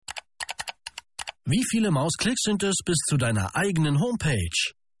Wie viele Mausklicks sind es bis zu deiner eigenen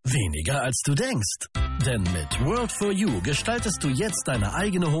Homepage? Weniger als du denkst. Denn mit World4You gestaltest du jetzt deine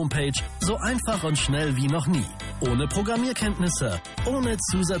eigene Homepage so einfach und schnell wie noch nie. Ohne Programmierkenntnisse, ohne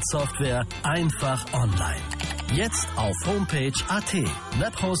Zusatzsoftware, einfach online. Jetzt auf Homepage.at.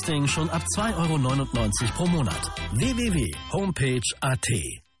 Webhosting schon ab 2,99 € pro Monat. www.homepage.at.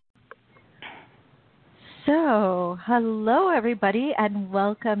 So, hello everybody and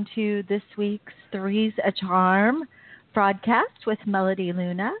welcome to this week's Three's a Charm broadcast with Melody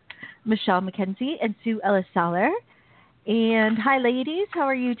Luna, Michelle McKenzie, and Sue Ellis-Saller. And hi ladies, how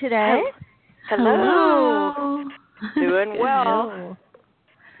are you today? Hello. Doing well. Hello.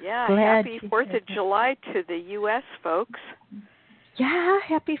 Yeah, Glad happy 4th of July to the U.S. folks. Yeah,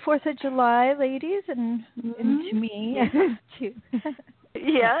 happy 4th of July, ladies, and to me too.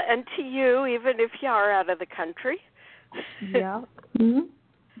 Yeah, and to you, even if you are out of the country. Yeah.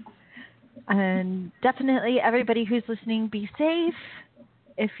 And definitely everybody who's listening, be safe.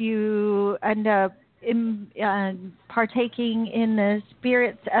 If you end up partaking in the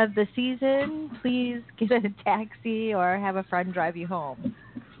spirits of the season, please get a taxi or have a friend drive you home.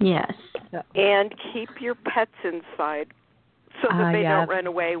 Yes. So. And keep your pets inside so that they don't run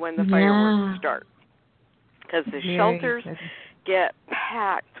away when the fireworks start. Because the shelters get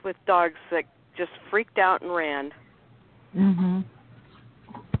packed with dogs that just freaked out and ran. Mhm.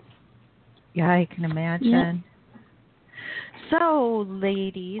 Yeah, I can imagine. Yeah. So,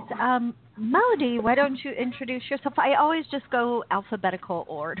 ladies, Melody, why don't you introduce yourself? I always just go alphabetical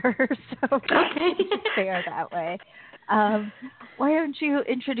order, so it's fair that way. Why don't you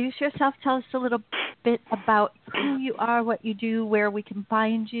introduce yourself? Tell us a little bit about who you are, what you do, where we can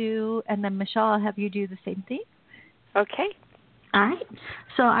find you, and then Michelle, I'll have you do the same thing. Okay. All right.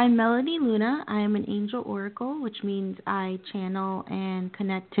 So I'm Melody Luna. I am an angel oracle, which means I channel and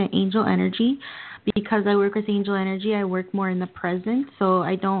connect to angel energy. Because I work with angel energy, I work more in the present. So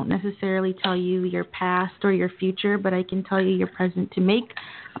I don't necessarily tell you your past or your future, but I can tell you your present to make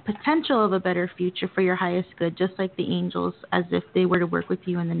a potential of a better future for your highest good, just like the angels, as if they were to work with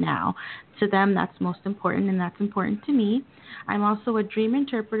you in the now. To them, that's most important, and that's important to me. I'm also a dream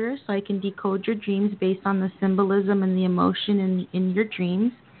interpreter, so I can decode your dreams based on the symbolism and the emotion in your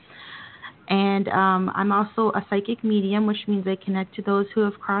dreams. And I'm also a psychic medium, which means I connect to those who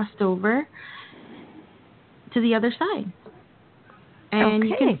have crossed over to the other side. And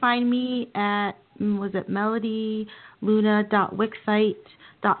you can find me at,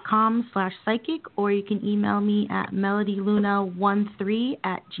 melodyluna.wixsite.com/psychic, or you can email me at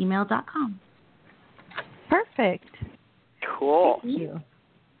melodyluna13@gmail.com. Perfect. Cool. Thank you.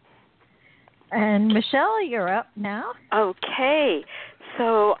 And Michelle, you're up now. Okay.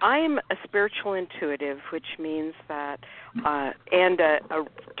 So I'm a spiritual intuitive, which means that, and a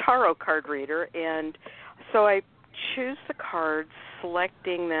tarot card reader. And so I choose the cards,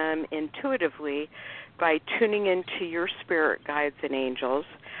 selecting them intuitively by tuning into your spirit guides and angels.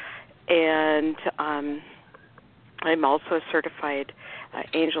 And I'm also a certified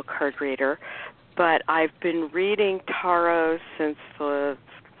angel card reader. But I've been reading tarot since the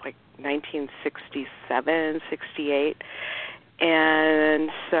 1967, 68.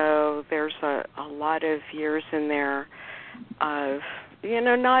 And so there's a lot of years in there of,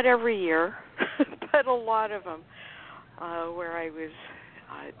 not every year, but a lot of them where I was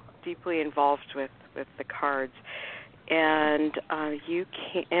deeply involved with the cards. And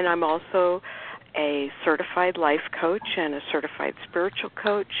and I'm also a certified life coach and a certified spiritual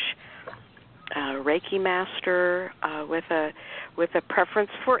coach, Reiki master, with a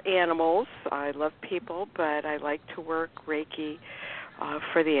preference for animals. I love people, but I like to work Reiki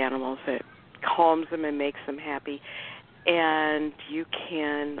for the animals. It calms them and makes them happy. And you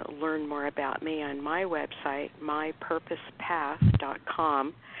can learn more about me on my website,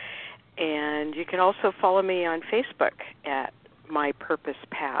 mypurposepath.com. And you can also follow me on Facebook at My Purpose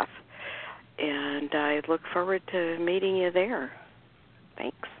Path. And I look forward to meeting you there.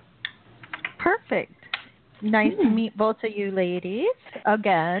 Thanks. Perfect. Nice to meet both of you ladies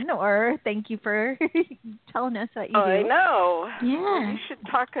again, or thank you for telling us what you do. I know. Yeah. Well, you should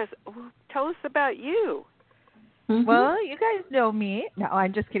tell us about you. Mm-hmm. Well, you guys know me. No,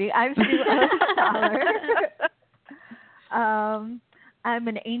 I'm just kidding. I'm Sue Ellis-Saller. I'm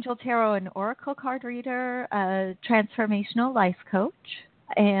an angel tarot and oracle card reader, a transformational life coach,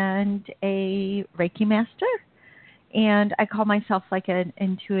 and a Reiki master. And I call myself like an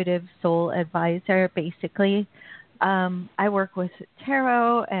intuitive soul advisor, basically. I work with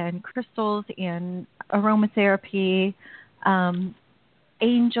tarot and crystals and aromatherapy,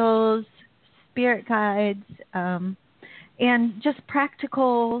 angels, spirit guides, and just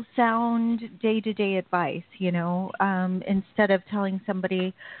practical, sound, day-to-day advice, instead of telling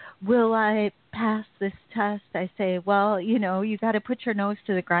somebody, will I pass this test? I say, well, you got to put your nose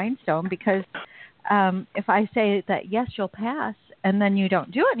to the grindstone, because if I say that, yes, you'll pass, and then you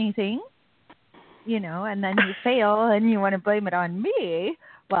don't do anything, and then you fail and you want to blame it on me,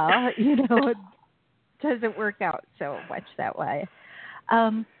 well, it doesn't work out so much that way.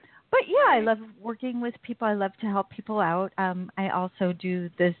 But yeah, I love working with people. I love to help people out. I also do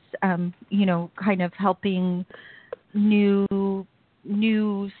this, kind of helping new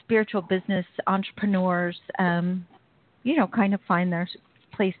spiritual business entrepreneurs, kind of find their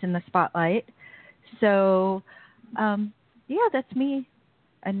place in the spotlight. So, yeah, that's me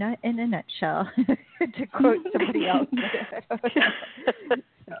in a nutshell, to quote somebody else.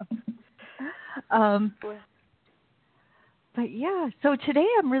 But yeah, so today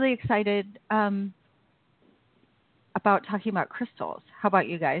I'm really excited about talking about crystals. How about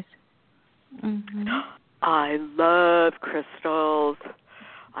you guys? Mm-hmm. I love crystals.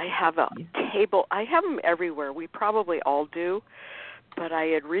 I have a table. I have them everywhere. We probably all do. But I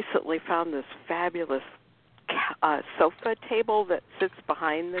had recently found this fabulous sofa table that sits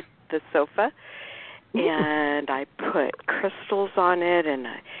behind the sofa. And I put crystals on it and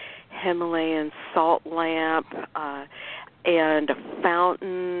a Himalayan salt lamp and a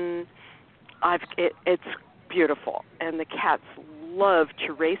fountain. It's beautiful. And the cats love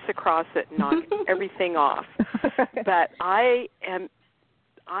to race across it and knock everything off. But I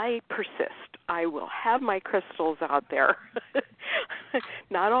persist. I will have my crystals out there.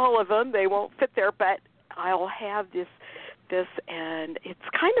 Not all of them. They won't fit there, but I'll have this, and it's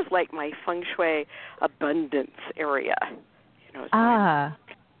kind of like my feng shui abundance area. So I'm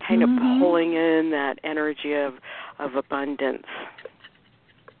kind of pulling in that energy of abundance.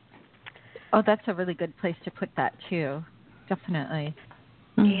 Oh, that's a really good place to put that too. Definitely.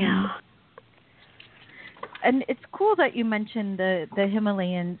 Yeah. And it's cool that you mentioned the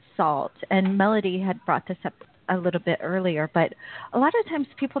Himalayan salt, and Melody had brought this up a little bit earlier, but a lot of times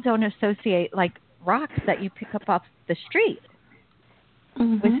people don't associate like rocks that you pick up off the street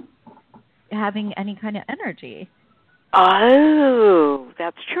with having any kind of energy. Oh,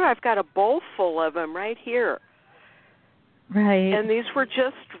 that's true. I've got a bowl full of them right here. Right. And these were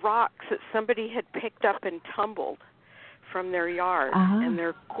just rocks that somebody had picked up and tumbled from their yard, and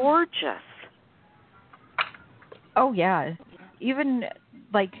they're gorgeous. Oh, yeah. Even,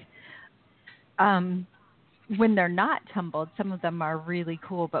 like, when they're not tumbled, some of them are really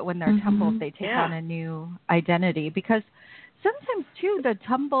cool, but when they're tumbled, they take on a new identity. Because sometimes, too, the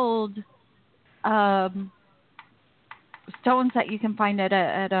tumbled stones that you can find at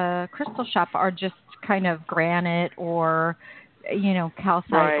a crystal shop are just kind of granite or,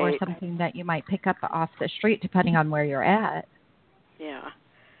 calcite or something that you might pick up off the street, depending on where you're at. Yeah.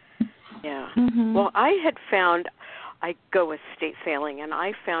 Yeah. Well, I go estate sailing, and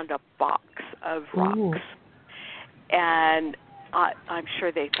I found a box of rocks. And I'm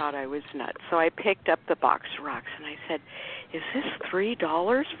sure they thought I was nuts. So I picked up the box of rocks, and I said, is this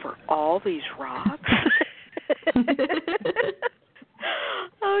 $3 for all these rocks?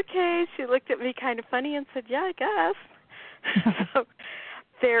 Okay. She looked at me kind of funny and said, yeah, I guess.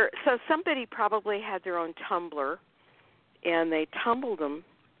 So somebody probably had their own tumbler, and they tumbled them,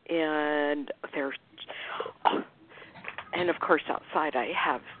 and and of course outside I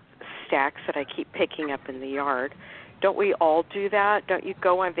have stacks that I keep picking up in the yard. Don't we all do that? Don't you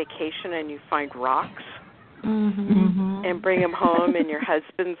go on vacation and you find rocks and bring them home, and your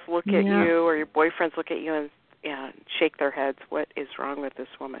husbands look at you or your boyfriends look at you and shake their heads? What is wrong with this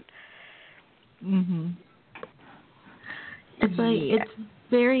woman? It's it's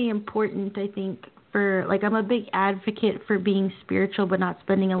very important, I think, for, like, I'm a big advocate for being spiritual but not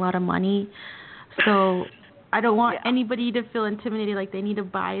spending a lot of money. So I don't want anybody to feel intimidated like they need to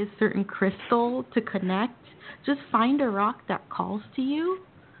buy a certain crystal to connect. Just find a rock that calls to you.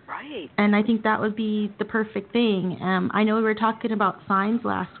 Right. And I think that would be the perfect thing. I know we were talking about signs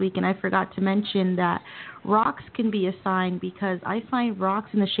last week, and I forgot to mention that rocks can be a sign, because I find rocks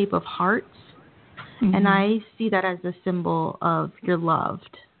in the shape of hearts, and I see that as a symbol of you're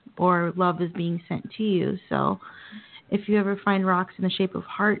loved, or love is being sent to you. So if you ever find rocks in the shape of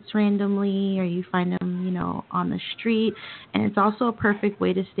hearts randomly, or you find them, on the street, and it's also a perfect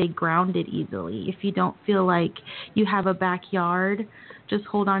way to stay grounded easily. If you don't feel like you have a backyard, just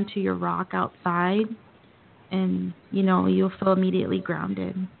hold on to your rock outside, and, you'll feel immediately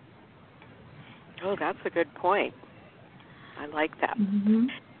grounded. Oh, that's a good point. I like that.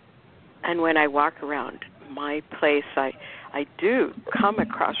 And when I walk around my place, I do come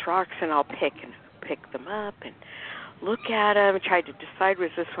across rocks, and I'll pick them up and look at them, tried to decide, was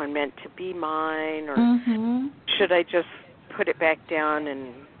this one meant to be mine, or should I just put it back down,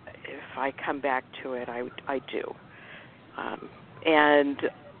 and if I come back to it, I do. And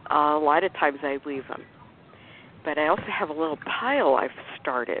a lot of times I leave them. But I also have a little pile I've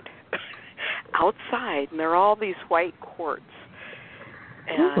started outside, and they're all these white quartz.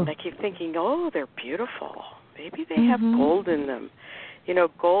 And I keep thinking, oh, they're beautiful. Maybe they have gold in them. You know,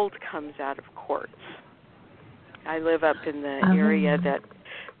 gold comes out of quartz. I live up in the area that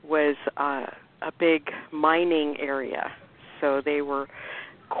was a big mining area. So they were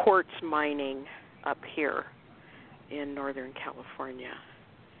quartz mining up here in Northern California,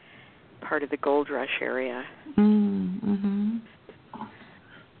 part of the gold rush area.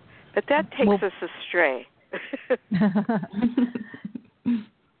 But that takes us astray.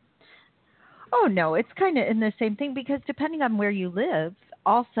 Oh, no, it's kind of in the same thing, because depending on where you live,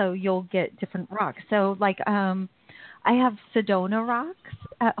 also you'll get different rocks. So, like, I have Sedona rocks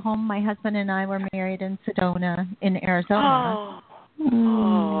at home. My husband and I were married in Sedona in Arizona.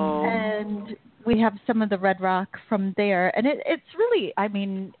 And we have some of the red rock from there. And it's really, I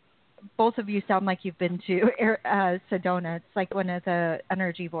mean, both of you sound like you've been to Sedona. It's like one of the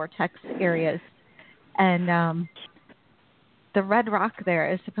energy vortex areas. And the red rock there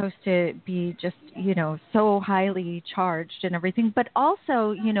is supposed to be just, you know, so highly charged and everything. But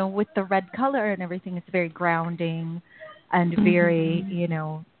also, you know, with the red color and everything, it's very grounding and very, you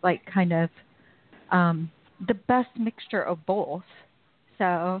know, like kind of the best mixture of both.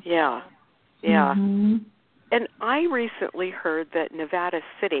 So yeah. And I recently heard that Nevada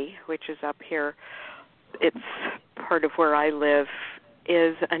City, which is up here, it's part of where I live,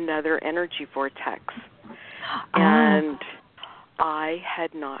 is another energy vortex. And I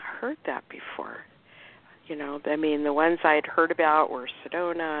had not heard that before. You know, I mean, the ones I had heard about were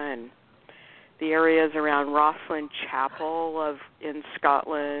Sedona and the areas around Rosslyn Chapel in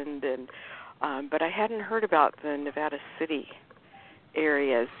Scotland, and but I hadn't heard about the Nevada City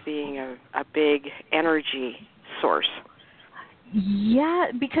areas being a big energy source.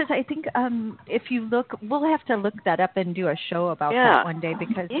 Yeah, because I think if you look, we'll have to look that up and do a show about that one day,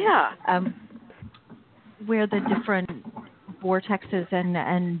 because where the different vortexes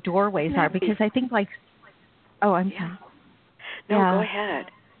and doorways are, because I think like, I'm sorry. No, go ahead.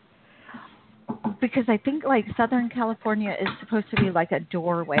 Because I think like Southern California is supposed to be like a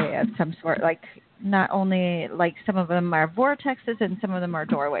doorway of some sort, like not only like some of them are vortexes and some of them are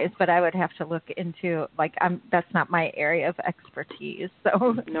doorways, but I would have to look into, like, that's not my area of expertise,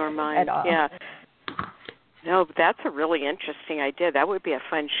 so nor mine at all. Yeah. No, but that's a really interesting idea. That would be a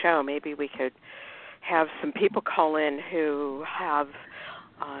fun show. Maybe we could have some people call in who have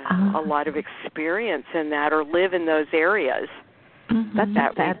a lot of experience in that or live in those areas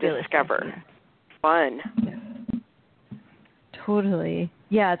that we discover. Idea. Fun. Yeah. Totally.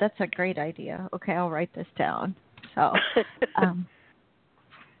 Yeah, that's a great idea. Okay, I'll write this down. So,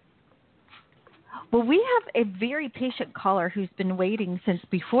 well, we have a very patient caller who's been waiting since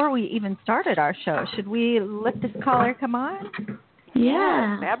before we even started our show. Should we let this caller come on?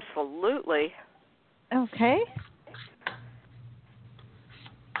 Yeah, absolutely. Okay.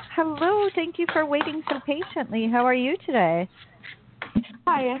 Hello, thank you for waiting so patiently. How are you today?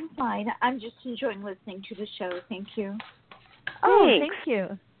 Hi, I'm fine. I'm just enjoying listening to the show. Thank you. Oh, Thanks. thank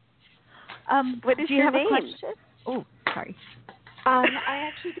you. What is do you your have name? a question? Oh, sorry. I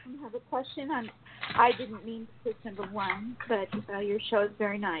actually didn't have a question. I didn't mean to put number one, but your show is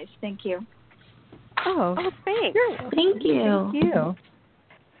very nice. Thank you. Oh, thanks. Sure. Thank you. Thank you.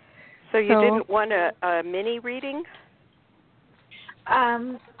 So you didn't want a mini reading?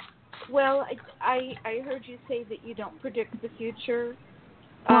 Well, I heard you say that you don't predict the future.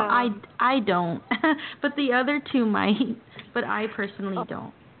 Well, I don't, but the other two might, but I personally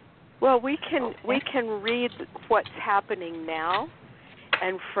don't. Well, we can read what's happening now,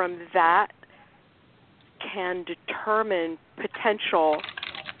 and from that can determine potential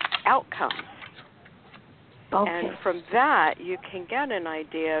outcomes. Okay. And from that, you can get an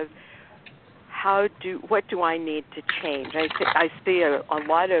idea of what do I need to change. I see a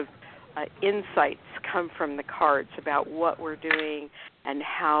lot of insights come from the cards about what we're doing and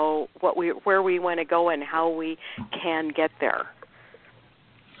where we want to go and how we can get there.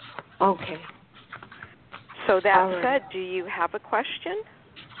 Okay. So that said, do you have a question?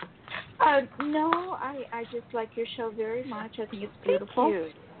 No, I just like your show very much. I think it's beautiful.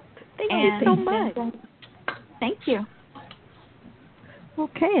 Thank you so much. Thank you.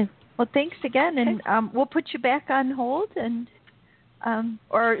 Okay. Well, thanks again, and we'll put you back on hold, and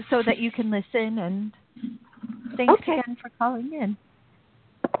or so that you can listen. And thanks again for calling in.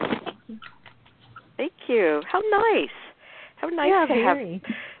 Thank you. How nice. How nice to have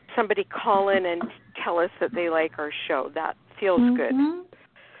somebody call in and tell us that they like our show. That feels good.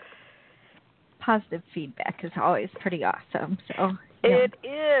 Positive feedback is always pretty awesome. So It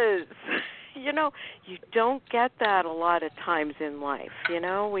is. You know, you don't get that a lot of times in life. You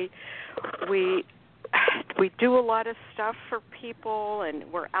know, we do a lot of stuff for people, and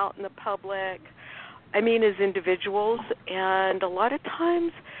we're out in the public. I mean, as individuals, and a lot of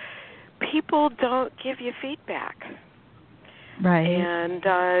times people don't give you feedback. Right. And,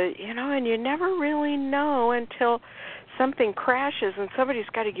 you know, and you never really know until something crashes and somebody's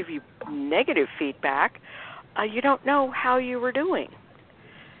got to give you negative feedback. You don't know how you were doing.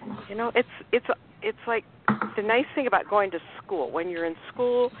 You know, it's like the nice thing about going to school. When you're in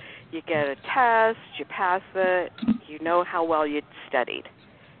school, you get a test, you pass it, you know how well you studied.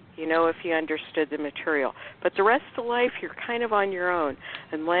 You know if you understood the material. But the rest of life, you're kind of on your own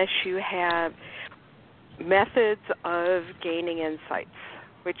unless you have methods of gaining insights,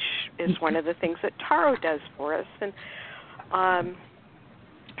 which is one of the things that Tarot does for us, and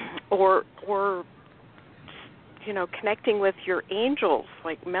or you know, connecting with your angels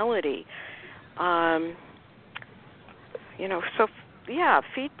like Melody. You know, so yeah,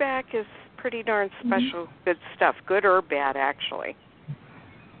 feedback is pretty darn special, good stuff, good or bad, actually.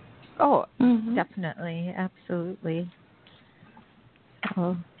 Oh, definitely, absolutely.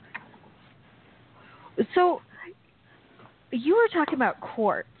 Oh. So you were talking about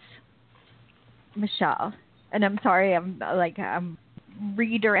quartz, Michelle, and I'm sorry, I'm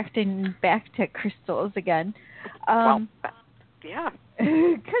redirecting back to crystals again. Well, yeah.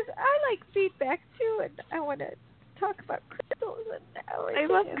 Because I like feedback too, and I want to talk about crystals and everything.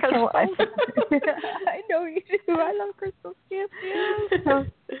 I love crystals. I know you do. I love crystals too. Yeah.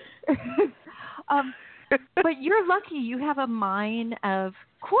 But you're lucky. You have a mine of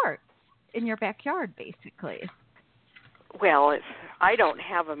quartz in your backyard, basically. Well, I don't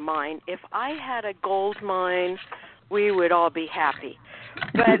have a mine. If I had a gold mine, we would all be happy.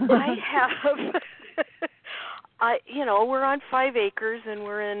 But I have, you know, we're on 5 acres and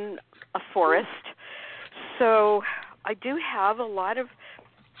we're in a forest, so I do have a lot of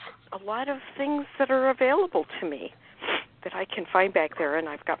things that are available to me that I can find back there, and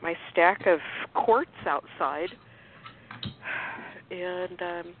I've got my stack of quartz outside, and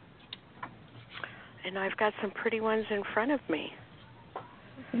I've got some pretty ones in front of me.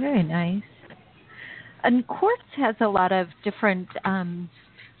 Very nice. And quartz has a lot of different,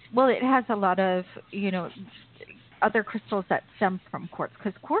 it has a lot of, you know, other crystals that stem from quartz,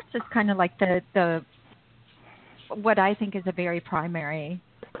 because quartz is kind of like the what I think is a very primary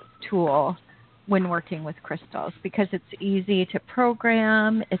tool when working with crystals, because it's easy to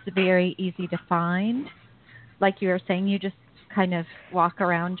program, it's very easy to find. Like you were saying, you just kind of walk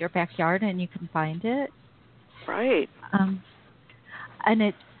around your backyard and you can find it. Right. And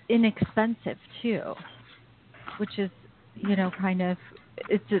it's inexpensive too, which is, you know, kind of,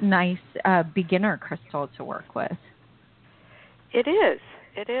 it's a nice beginner crystal to work with. It is.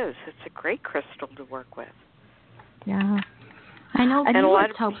 It is. It's a great crystal to work with. Yeah. I know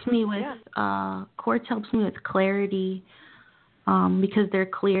quartz helps me with quartz helps me with clarity, because they're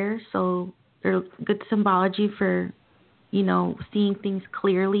clear, so they're good symbology for, you know, seeing things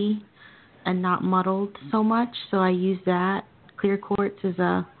clearly and not muddled so much. So I use that. Clear quartz is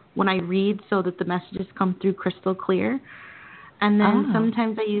when I read, so that the messages come through crystal clear. And then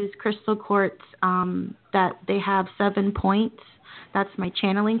sometimes I use crystal quartz that they have 7 points. That's my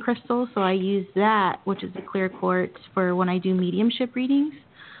channeling crystal. So I use that, which is a clear quartz, for when I do mediumship readings.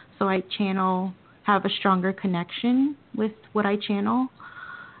 So I have a stronger connection with what I channel,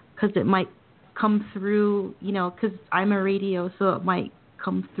 because it might come through, you know, because I'm a radio, so it might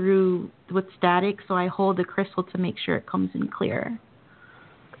come through with static. So I hold the crystal to make sure it comes in clear.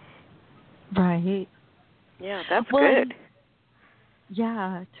 Right. Yeah, that's good.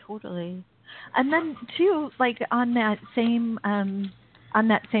 Yeah, totally. And then too, like on that same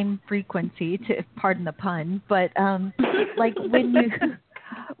frequency, to pardon the pun, but like when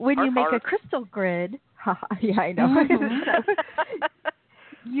you make a crystal grid, yeah, I know.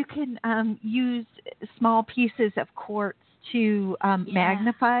 You can use small pieces of quartz to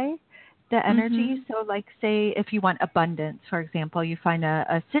magnify the energy. So like, say if you want abundance, for example, you find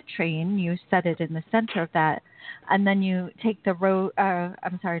a citrine, you set it in the center of that, and then you take the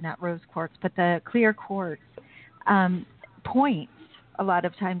not rose quartz, but the clear quartz points a lot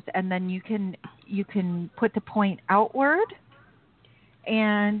of times, and then you can put the point outward,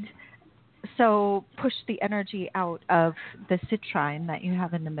 and also push the energy out of the citrine that you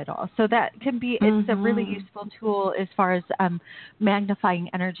have in the middle. So that can be, it's a really useful tool as far as magnifying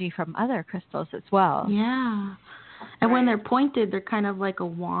energy from other crystals as well. Yeah. And when they're pointed, they're kind of like a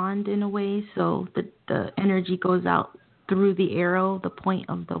wand in a way, so the energy goes out through the arrow, the point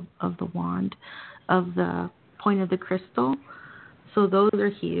of the wand, of the point of the crystal. So those are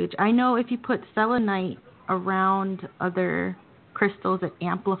huge. I know if you put selenite around other crystals, it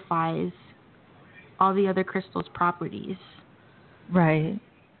amplifies all the other crystals' properties. Right.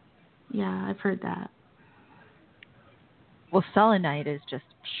 Yeah, I've heard that. Well, selenite is just...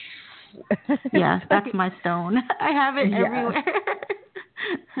 Yes, that's my stone. I have it everywhere.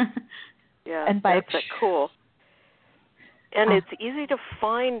 Yeah, and that's cool. And it's easy to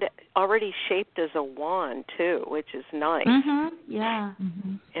find already shaped as a wand, too, which is nice. Yeah.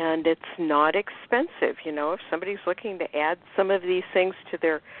 And it's not expensive. You know, if somebody's looking to add some of these things to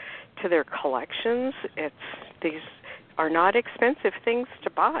their collections, these are not expensive things to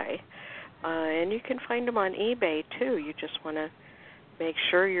buy. And you can find them on eBay, too. You just want to make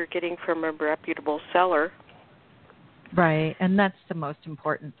sure you're getting from a reputable seller. Right, and that's the most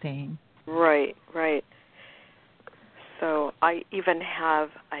important thing. Right. So I even have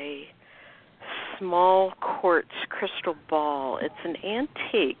a small quartz crystal ball. It's an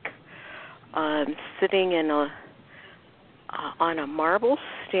antique, sitting in on a marble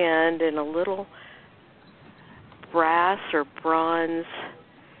stand in a little brass or bronze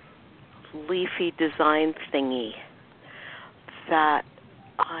leafy design thingy that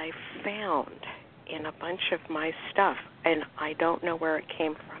I found in a bunch of my stuff, and I don't know where it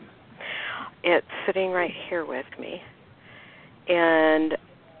came from. It's sitting right here with me, and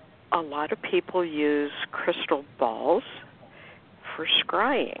a lot of people use crystal balls for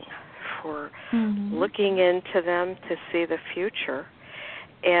scrying, for looking into them to see the future,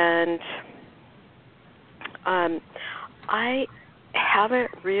 and I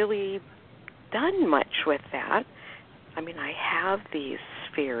haven't really done much with that. I mean, I have these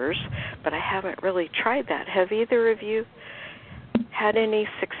spheres, but I haven't really tried that. Have either of you had any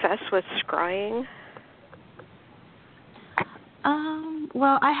success with scrying?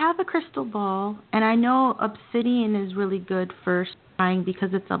 Well, I have a crystal ball, and I know obsidian is really good for scrying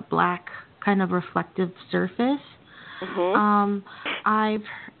because it's a black kind of reflective surface. I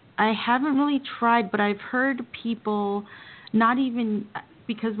haven't really tried, but I've heard people, not even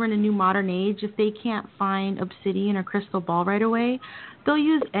because we're in a new modern age, if they can't find obsidian or crystal ball right away, they'll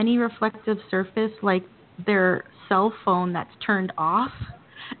use any reflective surface like their cell phone that's turned off,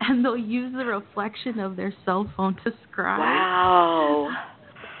 and they'll use the reflection of their cell phone to scry. Wow.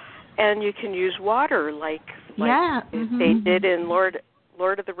 And you can use water like they did in Lord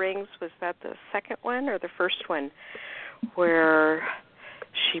of the Rings. Was that the second one or the first one, where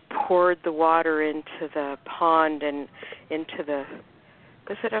she poured the water into the pond and into the,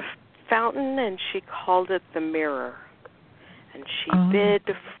 was it a fountain? And she called it the mirror. And she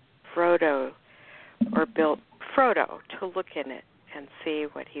bid Frodo, or built Frodo, to look in it and see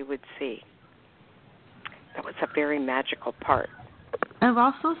what he would see. That was a very magical part. I've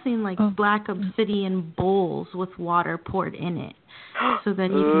also seen like black obsidian bowls with water poured in it, so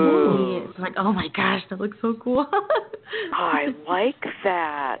then you can see it. It's like, oh my gosh, that looks so cool. I like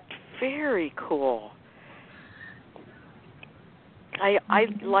that. Very cool. I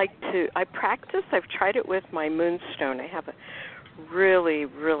practice. I've tried it with my moonstone. I have a really,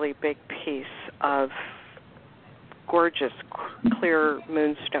 really big piece of gorgeous clear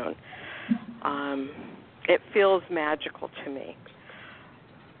moonstone. It feels magical to me.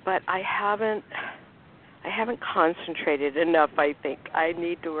 But I haven't concentrated enough, I think. I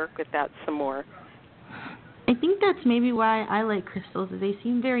need to work with that some more. I think that's maybe why I like crystals, is they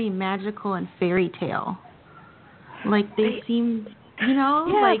seem very magical and fairy tale. Like they seem,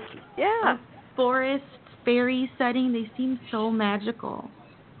 like a forest fairy setting. They seem so magical.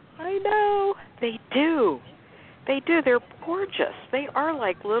 I know. They do. They're gorgeous. They are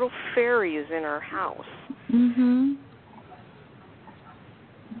like little fairies in our house.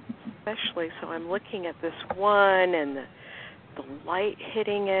 Especially, so I'm looking at this one and the light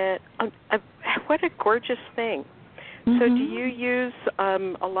hitting it. What a gorgeous thing. So do you use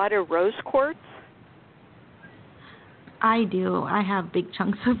a lot of rose quartz? I do. I have big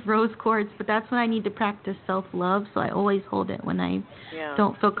chunks of rose quartz, but that's when I need to practice self-love, so I always hold it when I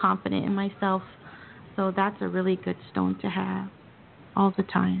don't feel confident in myself. So that's a really good stone to have all the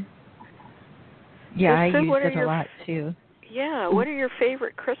time. Yeah, I use it a lot, too. Yeah, what are your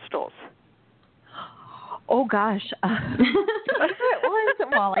favorite crystals? Oh, gosh. Favorite ones?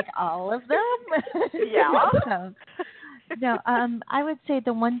 Well, like all of them. Yeah. No, I would say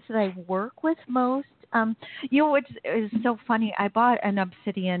the ones that I work with most, what is so funny, I bought an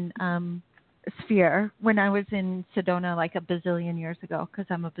obsidian sphere when I was in Sedona like a bazillion years ago, because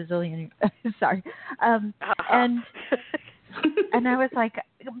I'm a bazillion, sorry. And I was like,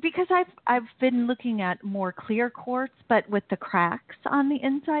 because I've been looking at more clear quartz, but with the cracks on the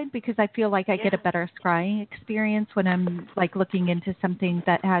inside, because I feel like I get a better scrying experience when I'm like looking into something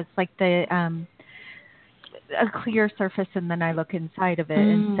that has like the a clear surface, and then I look inside of it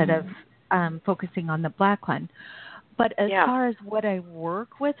instead of focusing on the black one. But as far as what I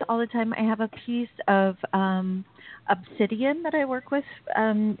work with all the time, I have a piece of obsidian that I work with.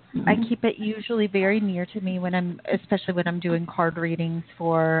 I keep it usually very near to me especially when I'm doing card readings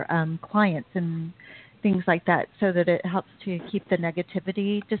for clients and things like that, so that it helps to keep the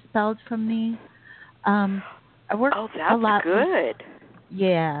negativity dispelled from me. I work a lot. Good.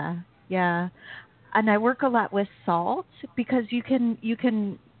 Yeah. And I work a lot with salt, because you can.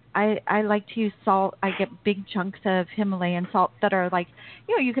 I like to use salt. I get big chunks of Himalayan salt that are like,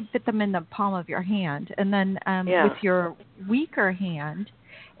 you can fit them in the palm of your hand. And then with your weaker hand,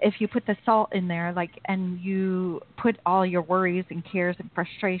 if you put the salt in there, and you put all your worries and cares and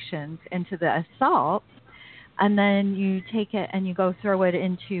frustrations into the salt, and then you take it and you go throw it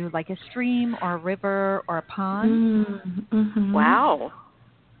into like a stream or a river or a pond. Mm-hmm. Wow.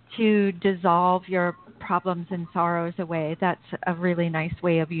 To dissolve your problems and sorrows away. That's a really nice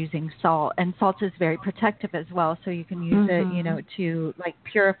way of using salt. And salt is very protective as well, so you can use it, to like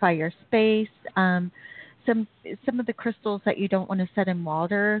purify your space. Some of the crystals that you don't want to set in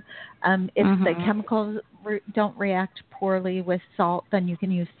water, if the chemicals don't react poorly with salt, then you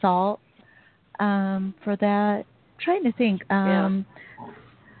can use salt for that. I'm trying to think.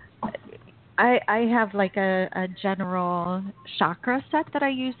 I have like a general chakra set that I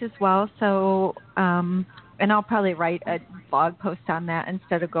use as well. So, and I'll probably write a blog post on that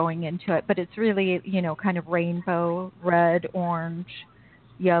instead of going into it. But it's really, kind of rainbow, red, orange,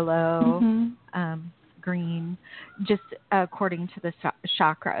 yellow, green, just according to the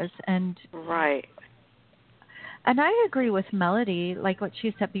chakras. And right. And I agree with Melody, like what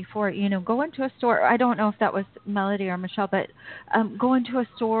she said before. Go into a store. I don't know if that was Melody or Michelle, but go into a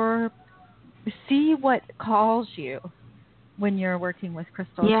store. See what calls you when you're working with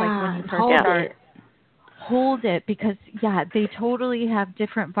crystals. Yeah, like when you first start. Hold it, because, they totally have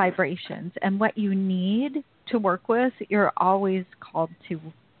different vibrations. And what you need to work with, you're always called to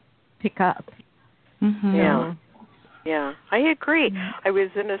pick up. Mm-hmm. Yeah, I agree. I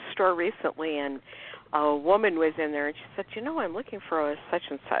was in a store recently, and a woman was in there, and she said, I'm looking for a such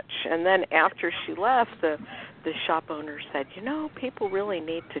and such. And then after she left, the shop owner said, people really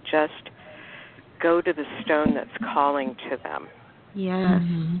need to just go to the stone that's calling to them. Yes.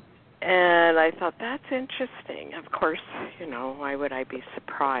 Mm-hmm. And I thought, that's interesting. Of course, why would I be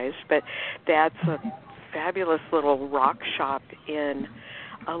surprised? But that's a fabulous little rock shop in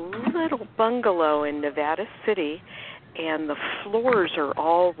a little bungalow in Nevada City, and the floors are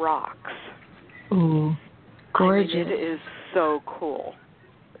all rocks. Ooh, gorgeous. It is so cool.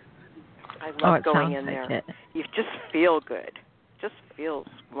 I love going in there. It. You just feel good. Just feels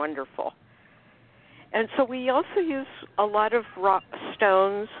wonderful. And so we also use a lot of rock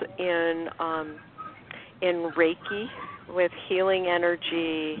stones in Reiki with healing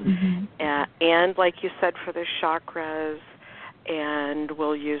energy, and like you said, for the chakras, and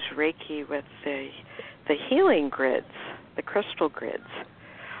we'll use Reiki with the healing grids, the crystal grids,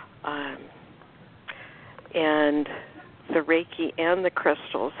 and the Reiki and the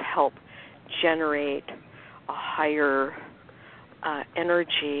crystals help generate a higher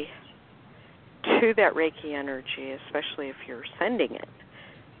energy to that Reiki energy, especially if you're sending it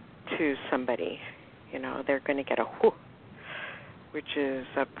to somebody. They're going to get a whoo, which is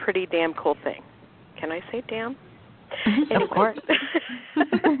a pretty damn cool thing. Can I say damn? Of course.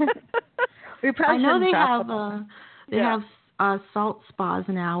 I know they have salt spas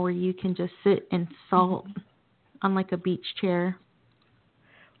now where you can just sit and salt on like a beach chair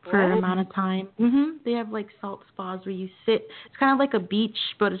for an amount of time. They have like salt spas where you sit. It's kind of like a beach,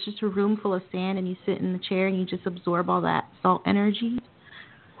 but it's just a room full of sand, and you sit in the chair and you just absorb all that salt energy.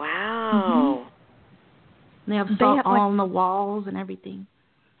 Wow. They have salt all on the walls and everything.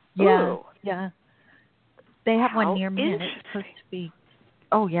 Yeah. Ooh. Yeah. They have one near me, and it's supposed to be.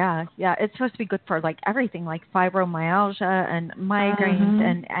 Oh yeah. It's supposed to be good for like everything, like fibromyalgia and migraines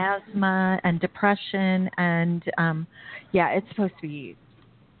and asthma and depression, and it's supposed to be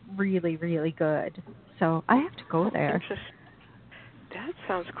really, really good. So I have to go there. That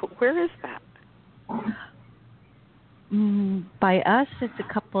sounds cool. Where is that? By us, it's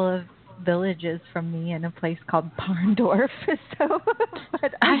a couple of villages from me in a place called Barndorf. So,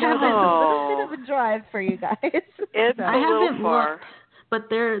 but I know that's a little bit of a drive for you guys. It's so. a little far. Looked, but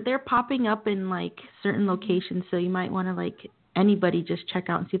they're popping up in like certain locations, so you might want to like anybody just check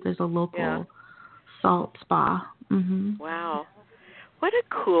out and see if there's a local salt spa. Mm-hmm. Wow. What a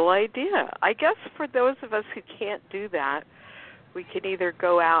cool idea. I guess for those of us who can't do that, we can either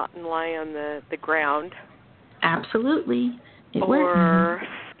go out and lie on the ground. Absolutely. It or works.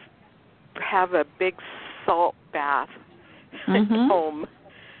 have a big salt bath at home,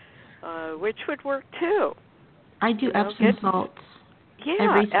 which would work too. I do Epsom salts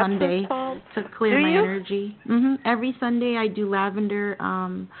every Sunday to clear my energy. Every Sunday I do lavender.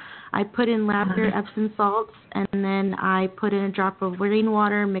 I put in lavender Epsom salts, and then I put in a drop of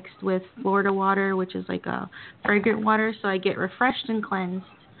rainwater mixed with Florida water, which is like a fragrant water, so I get refreshed and cleansed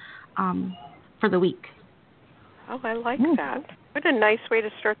for the week. Oh, I like that. What a nice way to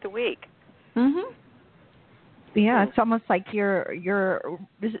start the week. Yeah, it's almost like your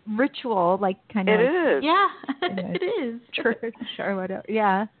ritual, like kind of. It is. Yeah, it is. Church or whatever.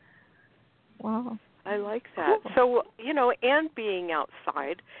 Yeah. Wow. I like that. Cool. So, and being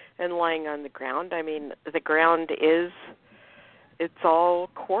outside and lying on the ground, I mean, the ground it's all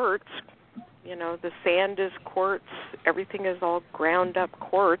quartz. The sand is quartz. Everything is all ground up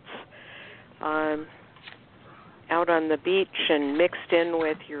quartz. Out on the beach and mixed in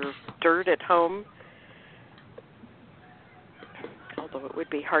with your dirt at home. Although it would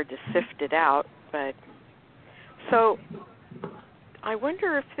be hard to sift it out. But so I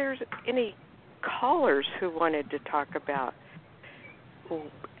wonder if there's any callers who wanted to talk about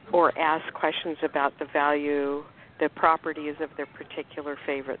or ask questions about the value, the properties of their particular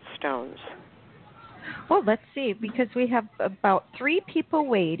favorite stones. Well, let's see, because we have about 3 people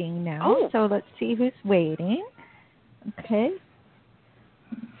waiting now. So let's see who's waiting. Okay.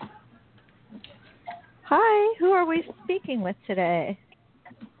 Hi, who are we speaking with today?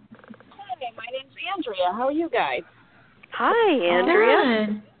 Hi, my name's Andrea. How are you guys? Hi, Andrea.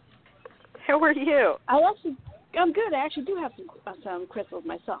 Good. How are you? I'm good. I actually do have some crystals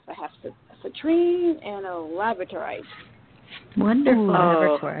myself. I have a citrine and a labradorite. Wonderful.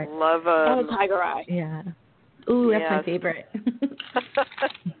 Labradorite. Love and a tiger eye. Yeah. Ooh, that's my favorite.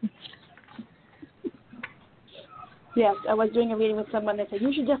 Yes, I was doing a reading with someone. They said,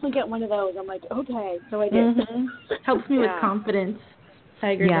 you should definitely get one of those. I'm like, okay. So I did. Helps me with confidence.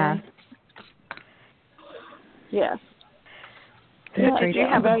 Tiger eye. Yes. Did you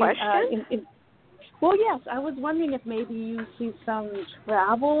have a question? Well, yes. I was wondering if maybe you see some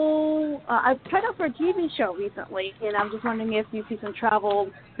travel. I've tried out for a TV show recently, and I'm just wondering if you see some travel,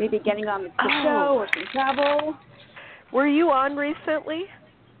 maybe getting on the show or some travel. Were you on recently?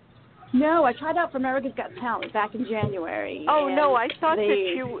 No, I tried out for America's Got Talent back in January. Oh, no, I thought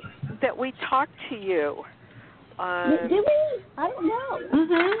that we talked to you. Did we? I don't know.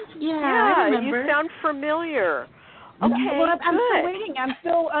 Yeah, I remember. You sound familiar. Okay, well,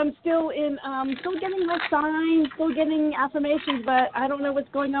 I'm still waiting. I'm still getting my signs, still getting affirmations, but I don't know what's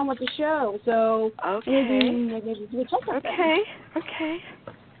going on with the show. So maybe we'll check that. Okay.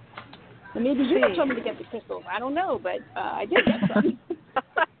 And maybe you told me to get the crystals. I don't know, but I did get some.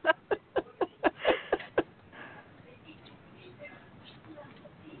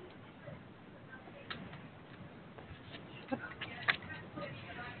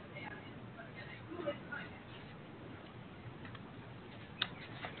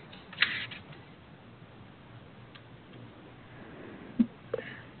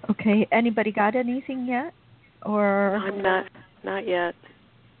 Okay. Anybody got anything yet? Or I'm not yet.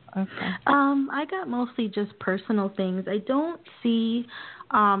 Okay. I got mostly just personal things. I don't see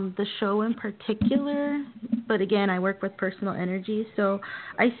the show in particular, but again, I work with personal energy, so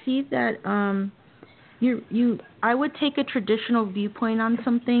I see that I would take a traditional viewpoint on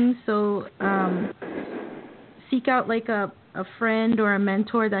some things. So seek out like a friend or a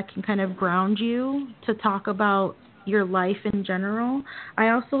mentor that can kind of ground you to talk about your life in general. I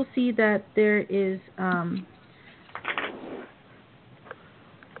also see that there is kind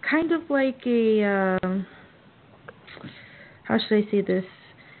of like a how should I say this?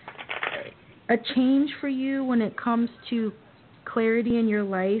 A change for you when it comes to clarity in your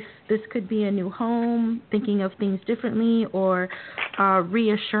life. This could be a new home, thinking of things differently, or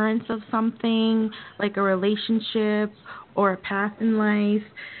reassurance of something like a relationship or a path in life.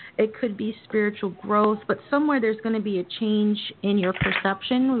 It could be spiritual growth, but somewhere there's going to be a change in your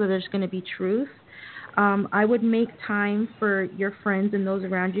perception, where there's going to be truth. I would make time for your friends and those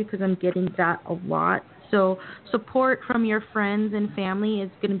around you, because I'm getting that a lot. So support from your friends and family is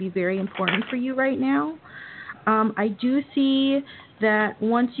going to be very important for you right now. I do see that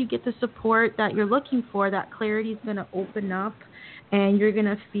once you get the support that you're looking for, that clarity is going to open up and you're going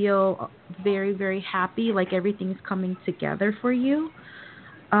to feel very, very happy, like everything's coming together for you.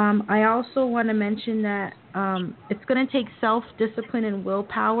 I also want to mention that it's going to take self-discipline and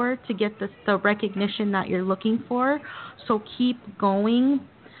willpower to get the recognition that you're looking for. So keep going.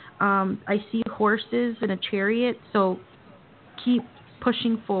 I see horses in a chariot, so keep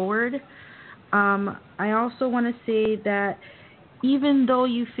pushing forward. I also want to say that even though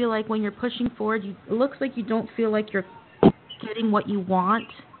you feel like when you're pushing forward, it looks like you don't feel like you're getting what you want,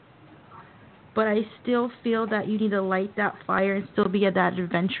 but I still feel that you need to light that fire and still be that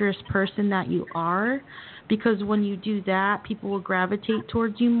adventurous person that you are, because when you do that, people will gravitate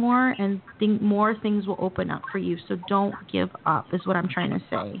towards you more and more things will open up for you. So don't give up is what I'm trying to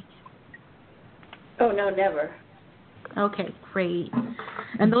say. Oh, no, never. Okay, great.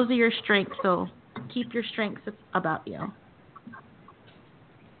 And those are your strengths, so keep your strengths about you.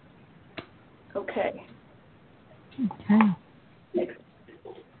 Okay. Okay. Next.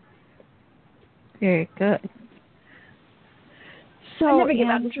 Very good. So I never give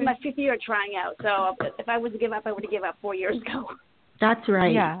up. This is my 5th year trying out. So if I was to give up, I would have given up 4 years ago. That's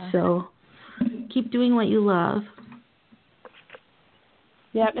right. Yeah. So keep doing what you love.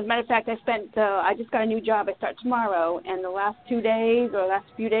 Yeah, as a matter of fact, I just got a new job. I start tomorrow, and the last 2 days or last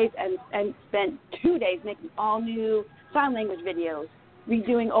few days, and spent 2 days making all new sign language videos,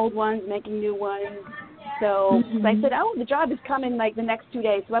 redoing old ones, making new ones. So I said, the job is coming like the next 2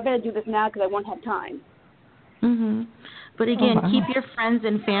 days, so I better do this now because I won't have time. But again, keep your friends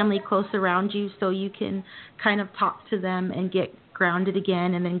and family close around you so you can kind of talk to them and get grounded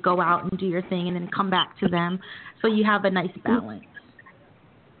again, and then go out and do your thing, and then come back to them, so you have a nice balance.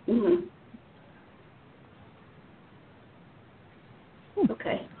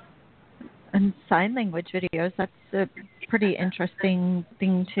 Okay. And sign language videos, that's a pretty interesting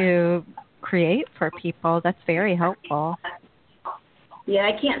thing to create for people. That's very helpful. Yeah,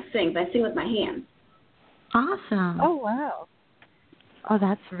 I can't sing, but I sing with my hands. Awesome. Oh, wow. Oh,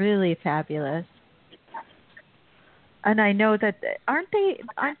 that's really fabulous. And I know that aren't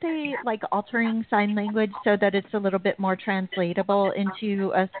they like altering sign language so that it's a little bit more translatable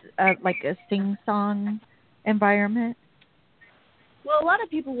into a sing-song environment? Well, a lot of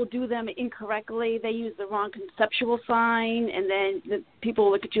people will do them incorrectly. They use the wrong conceptual sign, and then the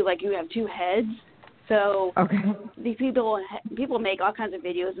people look at you like you have two heads. So these people make all kinds of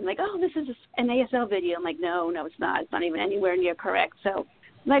videos and like, oh, this is an ASL video. I'm like, no, it's not. It's not even anywhere near correct. So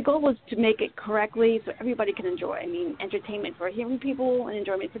my goal was to make it correctly so everybody can enjoy. I mean, entertainment for hearing people and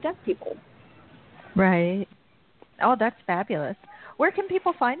enjoyment for deaf people. Right. Oh, that's fabulous. Where can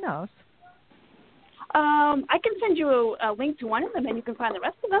people find those? I can send you a link to one of them, and you can find the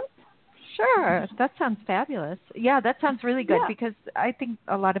rest of them. Sure. That sounds fabulous. Yeah, that sounds really good because I think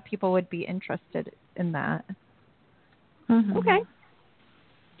a lot of people would be interested in that. Okay.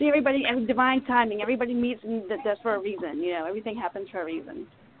 See, everybody, divine timing. Everybody meets and that's for a reason. You know, everything happens for a reason.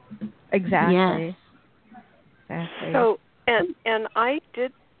 Exactly. Yes. Exactly. So, and I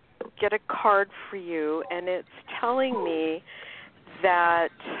did get a card for you, and it's telling me that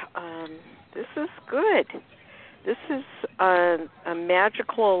this is good. This is a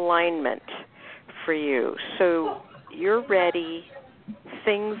magical alignment for you. So you're ready.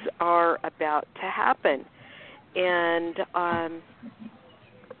 Things are about to happen. And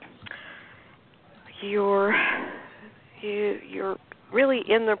you're really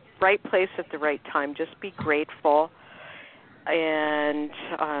in the right place at the right time. Just be grateful. And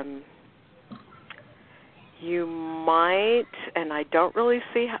you might, and I don't really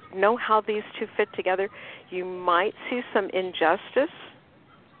know how these two fit together, you might see some injustice,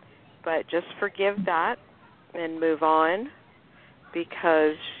 but just forgive that and move on,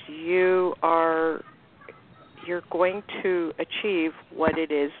 because you're going to achieve what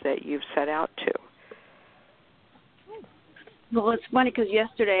it is that you've set out to. Well, it's funny because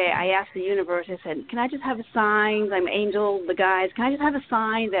yesterday I asked the universe, I said, can I just have a sign? I'm Angel, the guys. Can I just have a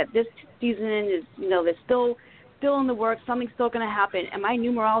sign that this season is, there's still in the works, something's still going to happen? And my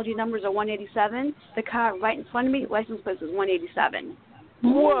numerology numbers are 187. The car right in front of me, license plate is 187.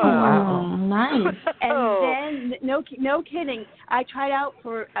 Whoa. Wow, nice. And then, no kidding, I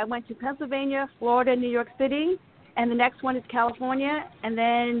went to Pennsylvania, Florida, New York City, and the next one is California. And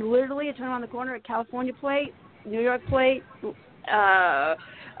then literally I turn around the corner at California plate, New York plate,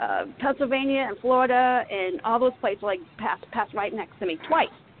 Pennsylvania and Florida, and all those plates like pass right next to me twice.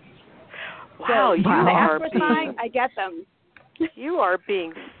 Wow, so, I get them. You are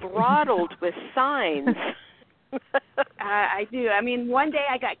being throttled with signs. I do. I mean, one day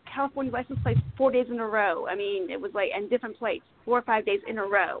I got California license plates 4 days in a row. I mean, it was like, and different plates, 4 or 5 days in a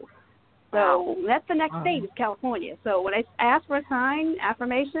row. So that's the next state is California. So when I ask for a sign,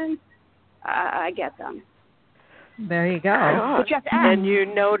 affirmation, I get them. There you go. But you have to ask. And you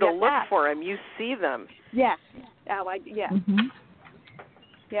know to look for them. You see them. Yes. Yes. Mm-hmm.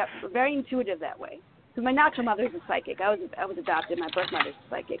 Yep. We're very intuitive that way. Because my natural mother is a psychic. I was adopted. My birth mother is a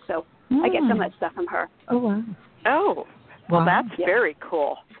psychic. So I get some of that stuff from her. Oh, wow. Oh, well, that's very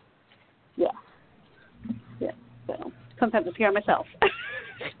cool. Yeah. Yeah. So sometimes I scare myself.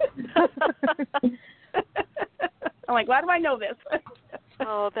 I'm like, why do I know this?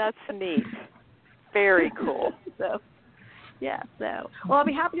 Oh, that's neat. Very cool. So, yeah. So, well, I'll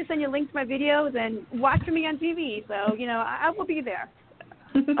be happy to send you links to my videos and watch me on TV. So, you know, I will be there.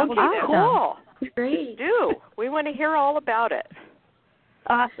 I will be there. Cool. Great. Do. We want to hear all about it.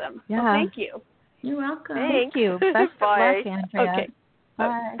 Awesome. Yeah. Well, thank you. You're welcome. Thank you. Best of Bye. luck, Andrea. Okay.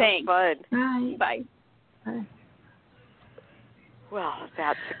 Bye. Thanks. Fun. Bye. Bye. Bye. Well,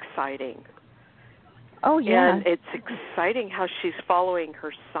 that's exciting. Oh, yeah. And it's exciting how she's following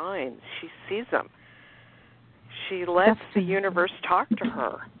her signs. She sees them. She lets the universe talk to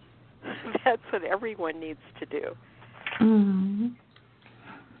her. That's what everyone needs to do. Mm-hmm.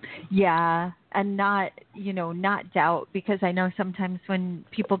 Yeah, and not doubt, because I know sometimes when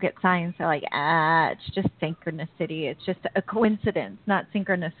people get signs, they're like, it's just synchronicity. It's just a coincidence, not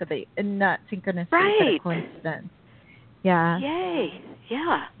synchronicity, but a coincidence. Yeah. Yay.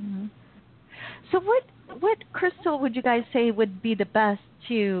 Yeah. Mm-hmm. So what crystal would you guys say would be the best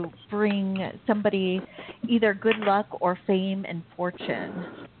to bring somebody either good luck or fame and fortune?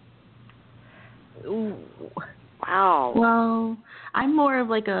 Ooh. Wow. Well, I'm more of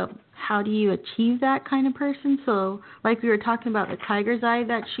like a how do you achieve that kind of person. So like we were talking about the tiger's eye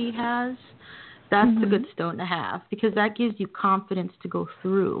that she has, that's a good stone to have, because that gives you confidence to go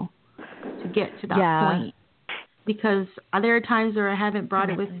through, to get to that point. Because there are times where I haven't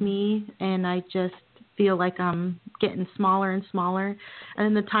brought it with me and I just feel like I'm getting smaller and smaller. And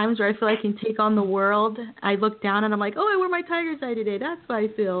then the times where I feel I can take on the world, I look down and I'm like, I wore my tiger's eye today. That's why I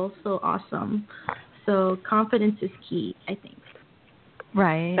feel so awesome. So confidence is key, I think.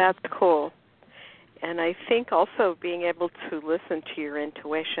 Right. That's cool. And I think also being able to listen to your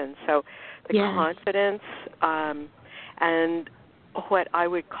intuition. So the confidence and what I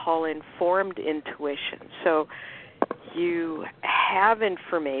would call informed intuition. So you have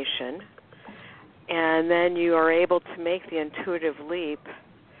information and then you are able to make the intuitive leap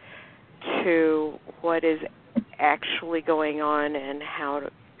to what is actually going on and how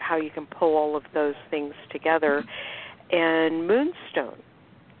you can pull all of those things together. And Moonstone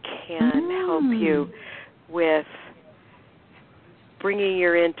can help you with bringing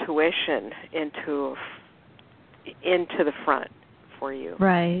your intuition into the front for you.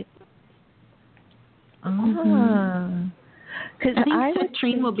 Right. Because I think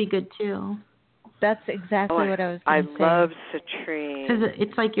citrine will be good too. That's exactly what I was going to say. I love citrine. Because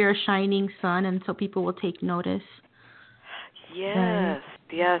it's like you're a shining sun, and so people will take notice. Yes,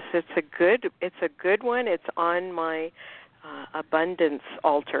 yes, it's a good one. It's on my abundance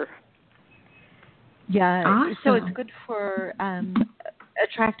altar. Yeah, awesome. So it's good for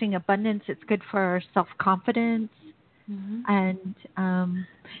attracting abundance. It's good for self-confidence, and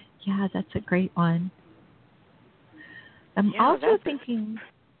that's a great one. I'm also thinking.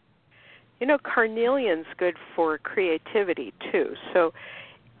 Carnelian's good for creativity too. So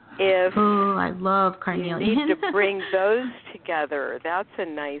if I love carnelian. You need to bring those together, that's a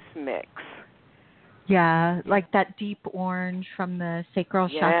nice mix. Yeah, like that deep orange from the sacral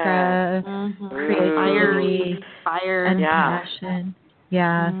chakra, creativity, fire, and passion.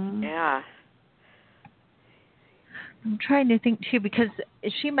 Yeah. Yeah. I'm trying to think too, because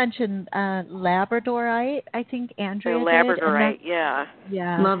she mentioned Labradorite. I think Andrea did. Labradorite, Yeah,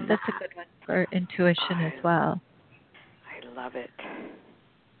 love that's a good one for intuition as well. I love it.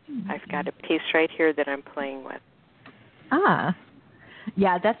 I've got a piece right here that I'm playing with.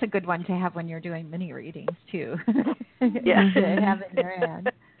 Yeah, that's a good one to have when you're doing mini readings too. Yeah, to have in your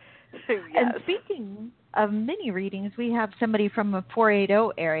hand. Yes. And speaking of mini readings, we have somebody from a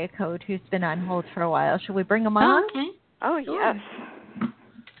 480 area code who's been on hold for a while. Should we bring them on? Okay. Oh, yes.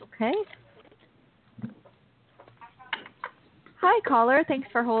 Okay. Hi, caller. Thanks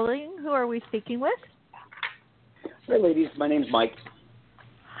for holding. Who are we speaking with? Hey, ladies. My name's Mike.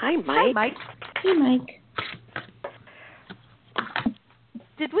 Hi, Mike. Hi, Mike. Hey, Mike.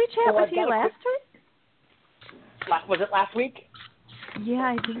 Did we chat with you last week? Was it last week? Yeah,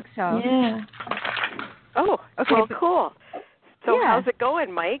 I think so. Yeah. Oh, okay. Well, cool. So how's it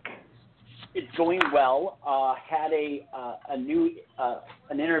going, Mike? It's going well. Had a new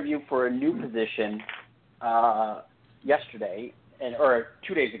an interview for a new position yesterday, or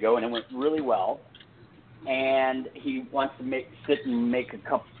 2 days ago, and it went really well. And he wants to make a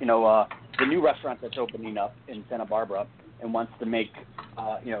couple, the new restaurant that's opening up in Santa Barbara, and wants to make,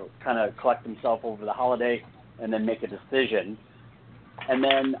 kind of collect himself over the holiday and then make a decision. And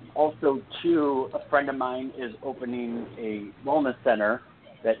then also, too, a friend of mine is opening a wellness center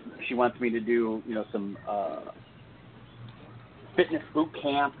that she wants me to do, some fitness boot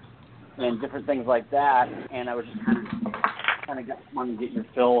camp and different things like that. And I was just kind of wanting to get your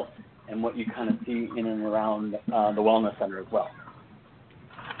fill and what you kind of see in and around the wellness center as well.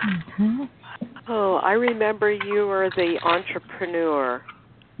 Mm-hmm. Oh, I remember you were the entrepreneur.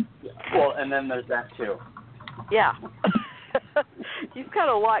 Well, and then there's that too. Yeah. You've got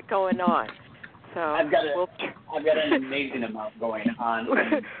a lot going on. So I've got an amazing amount going on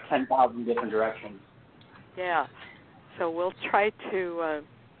in 10,000 different directions. Yeah. So we'll try to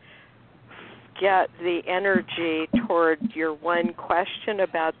get the energy toward your one question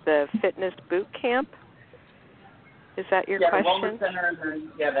about the fitness boot camp. Is that your question? Yeah, the wellness center, and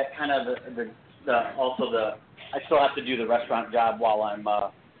then, that kind of I still have to do the restaurant job while I'm,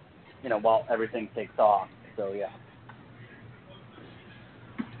 while everything takes off. So yeah.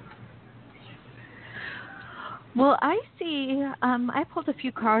 Well, I see, I pulled a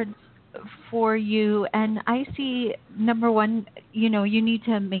few cards for you, and I see, number one, you need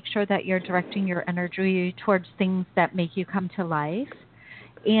to make sure that you're directing your energy towards things that make you come to life.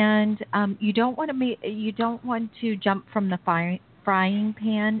 And you don't want to jump from the frying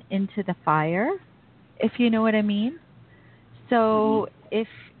pan into the fire, if you know what I mean. So if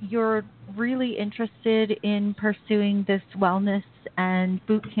you're really interested in pursuing this wellness and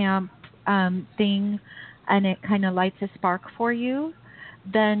boot camp thing, and it kind of lights a spark for you,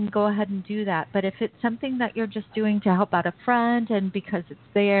 then go ahead and do that. But if it's something that you're just doing to help out a friend and because it's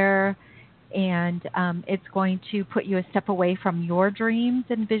there and it's going to put you a step away from your dreams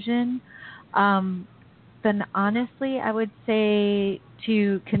and vision, then honestly I would say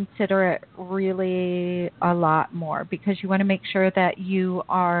to consider it really a lot more, because you want to make sure that you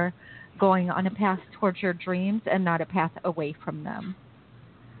are going on a path towards your dreams and not a path away from them.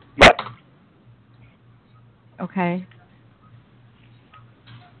 Yep. Okay.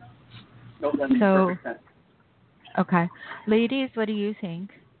 Nope, that makes perfect sense. Okay. Ladies, what do you think?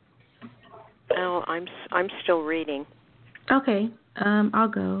 Oh, I'm still reading. Okay, I'll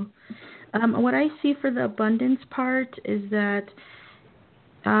go. What I see for the abundance part is that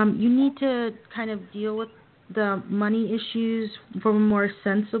you need to kind of deal with the money issues from a more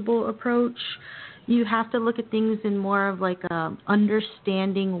sensible approach. You have to look at things in more of like a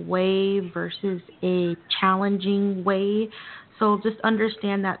understanding way versus a challenging way. So just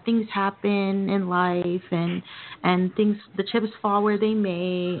understand that things happen in life and things, the chips fall where they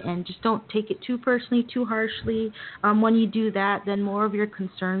may, and just don't take it too personally, too harshly. When you do that, then more of your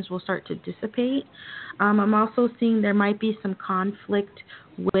concerns will start to dissipate. I'm also seeing there might be some conflict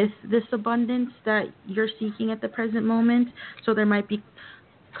with this abundance that you're seeking at the present moment. So there might be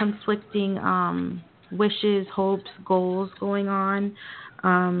conflicting wishes, hopes, goals going on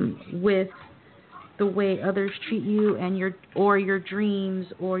with the way others treat you and your dreams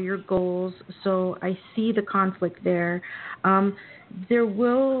or your goals. So I see the conflict there. There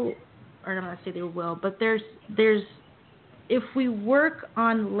will, or I'm not say there will, but there's if we work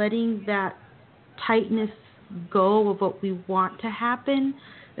on letting that tightness go of what we want to happen,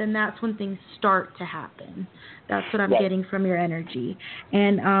 then that's when things start to happen. That's what I'm getting from your energy.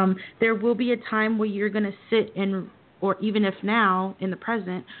 And there will be a time where you're going to sit and, or even if now, in the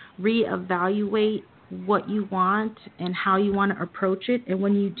present, reevaluate what you want and how you want to approach it. And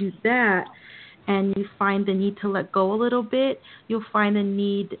when you do that and you find the need to let go a little bit, you'll find the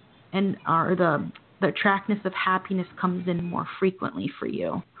need or the attractiveness of happiness comes in more frequently for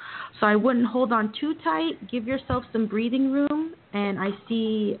you. So I wouldn't hold on too tight. Give yourself some breathing room, and I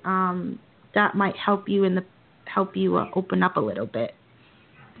see that might help you open up a little bit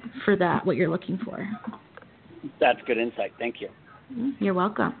for that, what you're looking for. That's good insight. Thank you. You're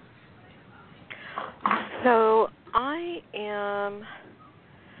welcome. So I am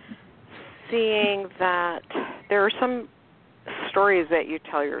seeing that there are some stories that you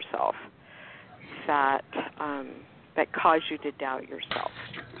tell yourself that cause you to doubt yourself,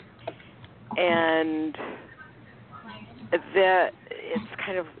 and it's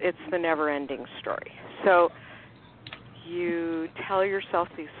the never-ending story. So you tell yourself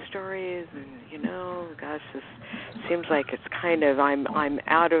these stories, and gosh, this seems like it's kind of I'm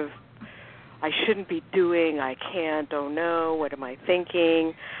out of I shouldn't be doing, I can't, oh no, what am I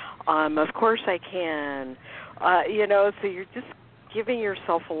thinking? Of course I can. So you're just giving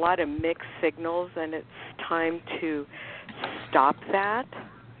yourself a lot of mixed signals, and it's time to stop that.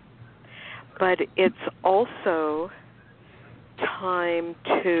 But it's also time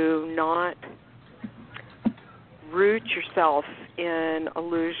to not root yourself in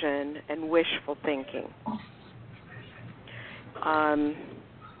illusion and wishful thinking.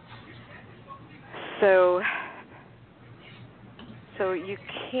 So you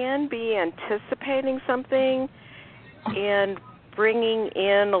can be anticipating something and bringing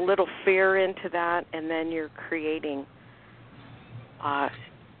in a little fear into that, and then you're creating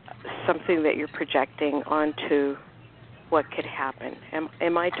something that you're projecting onto what could happen.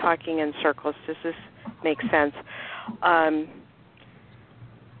 Am I talking in circles? Does this make sense?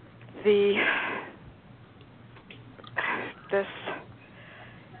 This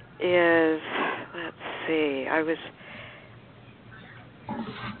is, let's see,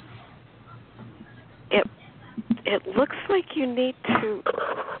 it looks like you need to,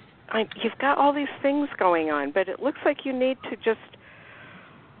 you've got all these things going on, but it looks like you need to just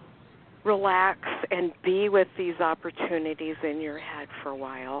relax and be with these opportunities in your head for a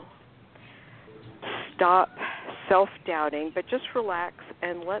while. Stop self-doubting, but just relax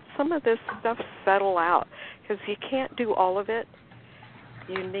and let some of this stuff settle out, because you can't do all of it.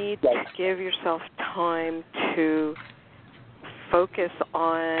 You need to give yourself time to focus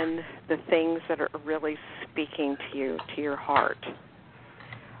on the things that are really speaking to you, to your heart.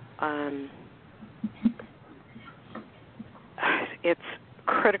 It's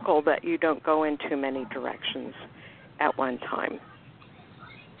critical that you don't go in too many directions at one time.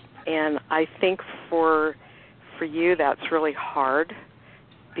 And I think for you that's really hard,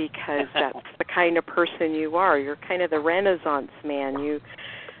 because that's the kind of person you are. You're kind of the Renaissance man. You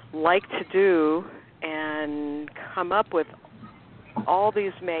like to do and come up with all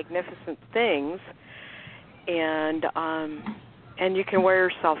these magnificent things, and you can wear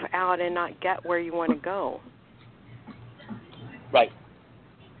yourself out and not get where you want to go. Right.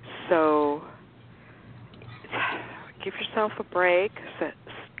 So give yourself a break.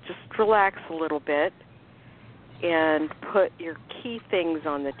 Just relax a little bit and put your key things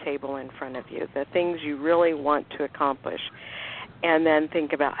on the table in front of you, the things you really want to accomplish, and then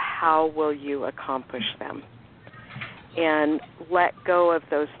think about how will you accomplish them. And let go of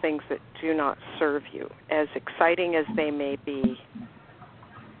those things that do not serve you. As exciting as they may be,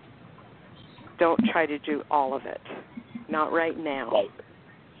 don't try to do all of it. Not right now. Right.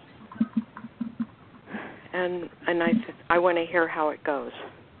 And I want to hear how it goes.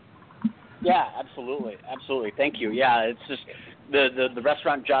 Yeah, absolutely. Thank you. Yeah, it's just the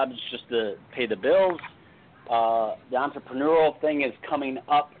restaurant job is just to pay the bills. The entrepreneurial thing is coming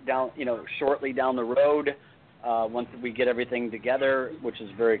up shortly down the road. Once we get everything together, which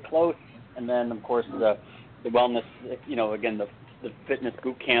is very close, and then of course the wellness, again the fitness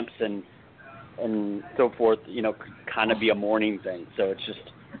boot camps and so forth, kind of be a morning thing. So it's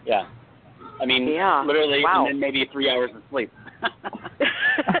just, yeah. I mean, literally, wow. And then maybe 3 hours of sleep.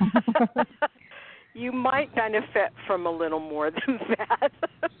 You might benefit from a little more than that.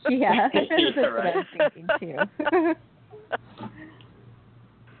 Yeah, that's what I'm thinking too.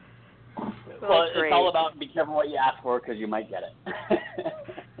 Well, it's all about be careful what you ask for, because you might get it.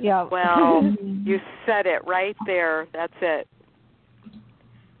 Yeah. Well, you said it right there. That's it.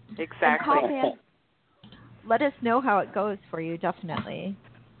 Exactly. Let us know how it goes for you, definitely.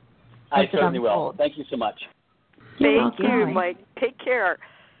 I certainly will. Thank you so much. Thank you, Mike. Take care.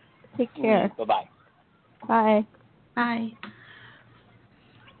 Take care. Bye-bye. Bye. Bye.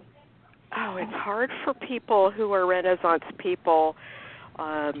 Oh, it's hard for people who are Renaissance people,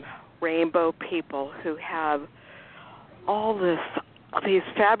 rainbow people who have all these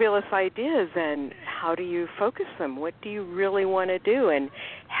fabulous ideas, and how do you focus them? What do you really want to do, and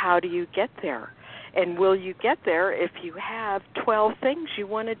how do you get there? And will you get there if you have 12 things you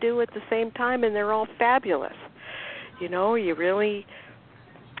want to do at the same time and they're all fabulous? You really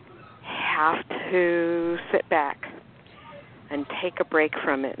have to sit back and take a break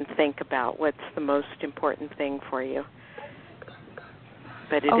from it and think about what's the most important thing for you.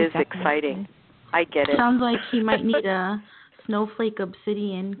 But it is definitely exciting. I get it. Sounds like he might need a snowflake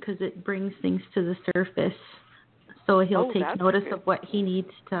obsidian, because it brings things to the surface. So he'll take notice of what he needs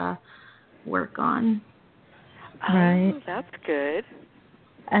to work on. Right. Oh, that's good.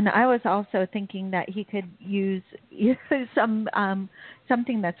 And I was also thinking that he could use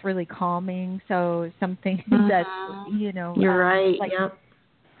something that's really calming. So something that's, You're right. Like yep.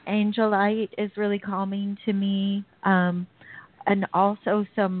 Angelite is really calming to me. And also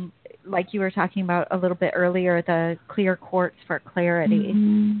some like you were talking about a little bit earlier, the clear quartz for clarity,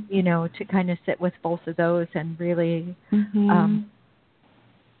 you know, to kind of sit with both of those and really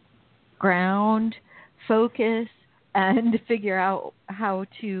ground, focus, and figure out how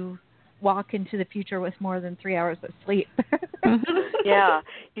to walk into the future with more than 3 hours of sleep. Yeah.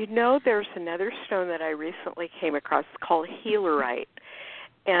 You know, there's another stone that I recently came across called healerite.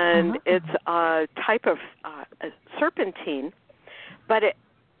 And it's a type of a serpentine, but it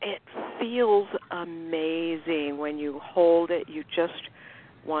feels amazing when you hold it. You just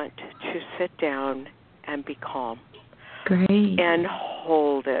want to sit down and be calm. Great. And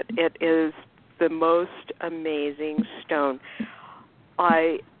hold it. It is the most amazing stone.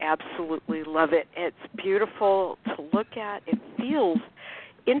 I absolutely love it. It's beautiful to look at. It feels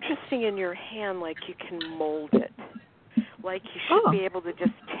interesting in your hand, like you can mold it. Like you should be able to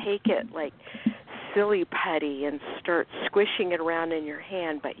just take it like silly putty and start squishing it around in your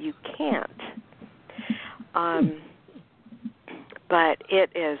hand, but you can't. But it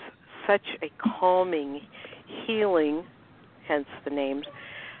is such a calming, healing, hence the names,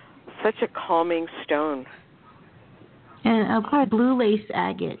 such a calming stone. And a blue lace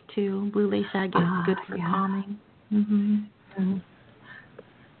agate, too. Blue lace agate is good for calming.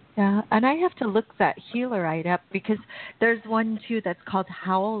 Yeah, and I have to look that healerite up because there's one, too, that's called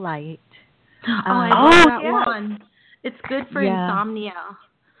howlite. I love that one. It's good for insomnia.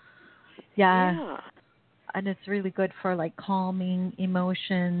 Yeah. And it's really good for, like, calming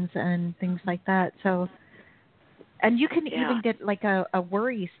emotions and things like that. So, and you can even get, like, a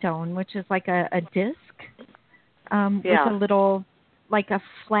worry stone, which is like a disc with a little, like a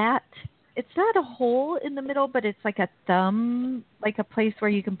flat, it's not a hole in the middle, but it's like a thumb, like a place where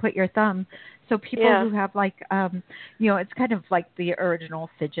you can put your thumb. So people who have like, you know, it's kind of like the original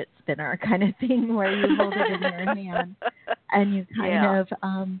fidget spinner kind of thing where you hold it in your hand and you kind of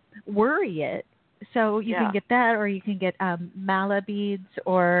worry it. So you can get that, or you can get mala beads,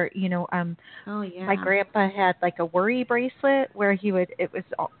 or, you know, my grandpa had like a worry bracelet where he would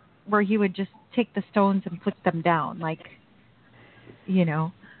just take the stones and put them down, like, you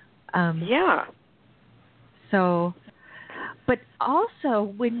know. So, but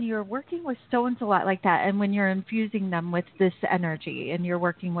also when you're working with stones a lot like that, and when you're infusing them with this energy, and you're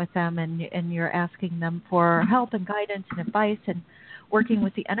working with them, and you're asking them for help and guidance and advice, and working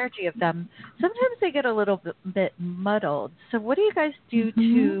with the energy of them, sometimes they get a little bit muddled. So what do you guys do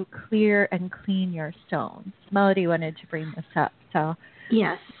to clear and clean your stones? Melody wanted to bring this up. So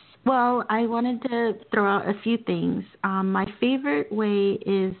yes. Well, I wanted to throw out a few things. My favorite way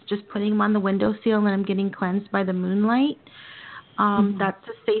is just putting them on the windowsill when I'm getting cleansed by the moonlight. That's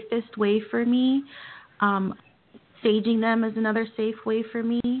the safest way for me. Saging them is another safe way for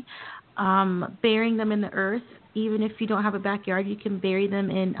me. Burying them in the earth. Even if you don't have a backyard, you can bury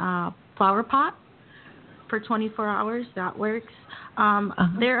them in a flower pot for 24 hours. That works.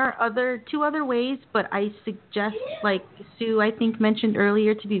 There are two other ways, but I suggest, like Sue, I think, mentioned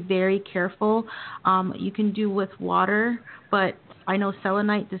earlier, to be very careful. You can do with water, but I know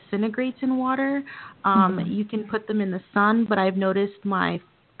selenite disintegrates in water. You can put them in the sun, but I've noticed I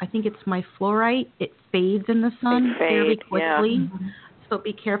think it's my fluorite, it fades in the sun fairly quickly. So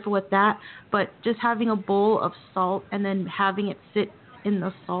be careful with that. But just having a bowl of salt and then having it sit in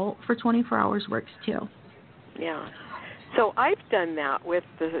the salt for 24 hours works too. Yeah. So I've done that with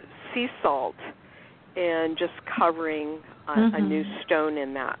the sea salt and just covering a new stone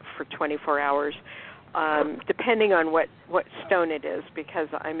in that for 24 hours, depending on what stone it is, because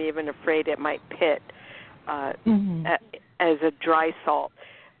I'm even afraid it might pit as a dry salt.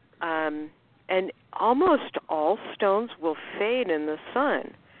 And almost all stones will fade in the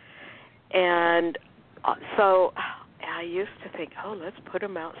sun. And so I used to think, let's put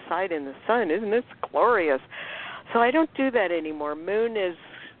them outside in the sun. Isn't this glorious? So I don't do that anymore. Moon is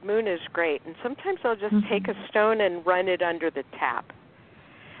great. And sometimes I'll just take a stone and run it under the tap.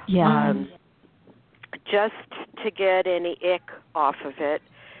 Just to get any ick off of it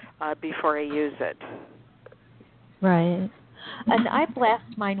before I use it. Right. And I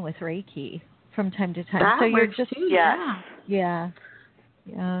blast mine with Reiki from time to time. That so you're works just too, yeah.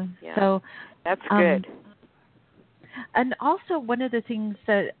 So that's good. And also one of the things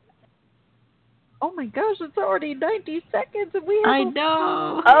that, oh my gosh, it's already 90 seconds and we have I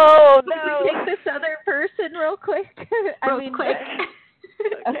know. Oh no. Can we take this other person real quick? quick.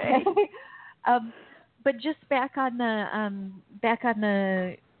 Okay. But just back on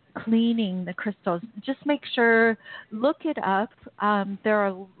the cleaning the crystals, just make sure, look it up. There are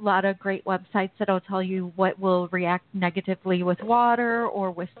a lot of great websites that will tell you what will react negatively with water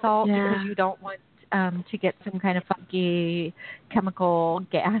or with salt, because you don't want to get some kind of funky chemical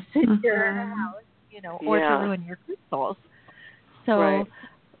gas in your house, or to ruin your crystals. So,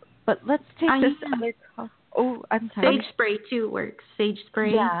 but let's take this other call. Oh, I'm sorry. Sage spray too works. Sage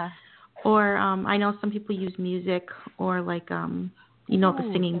spray. Yeah. Or I know some people use music or like the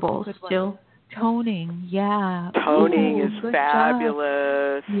singing bowls too. Toning, yeah. Toning is good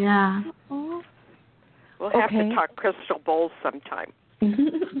fabulous. Job. Yeah. We'll have to talk crystal bowls sometime.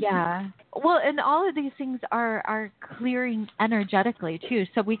 Yeah. Well, and all of these things are clearing energetically too.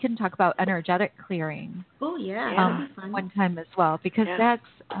 So we can talk about energetic clearing. Oh yeah. One time as well, because that's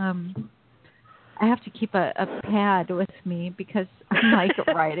I have to keep a pad with me because I'm like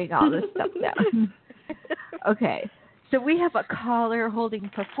writing all this stuff down. Okay. So we have a caller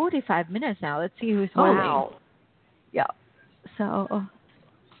holding for 45 minutes now. Let's see who's holding. Wow. Yeah. So,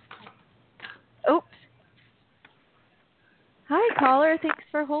 oops. Hi, caller. Thanks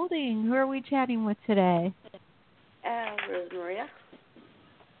for holding. Who are we chatting with today? Rosemaria.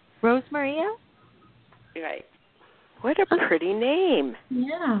 Rosemaria? Right. What a pretty name.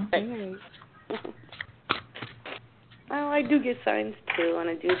 Yeah. Right. I do get signs too, and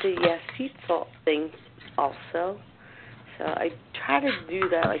I do the sea salt thing also. So I try to do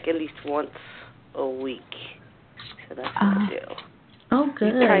that like at least once a week. So that's what I do. Oh,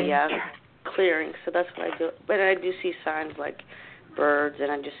 good. Clearing. So that's what I do. But I do see signs like birds,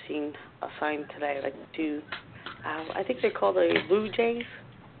 and I just seen a sign today like two. I think they're called the blue jays.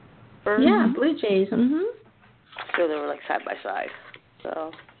 Birds. Yeah, blue jays. Mhm. So they were like side by side.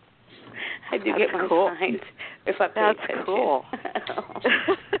 So I do get my signs if I pay attention. That's cool.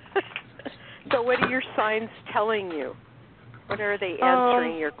 So what are your signs telling you? What are they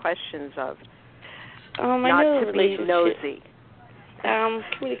answering your questions of? Not to be nosy.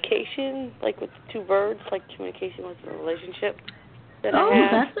 Communication, like with two birds, like communication with the relationship that I have. Oh,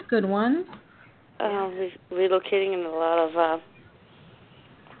 that's a good one. Relocating in a lot of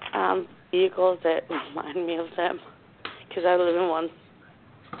vehicles that remind me of them. Because I live in one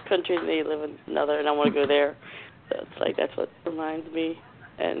country and they live in another, and I want to go there. So it's like that's what reminds me,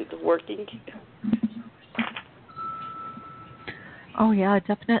 and working. Oh, yeah,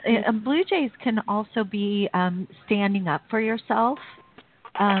 definitely. Blue jays can also be standing up for yourself,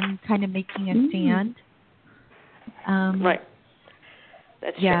 kind of making a stand. Right.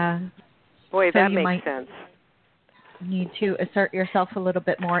 That's true. Boy, so that makes sense. Need to assert yourself a little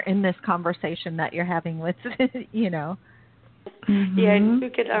bit more in this conversation that you're having with, Mm-hmm. Yeah,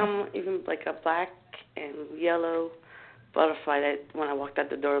 you could even like a black and yellow butterfly that when I walked out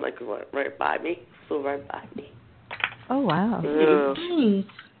the door, like went right by me, flew right by me. Oh, wow. Nice.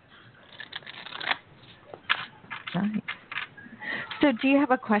 Nice. So do you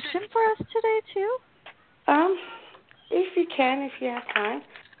have a question for us today, too? If you can, if you have time.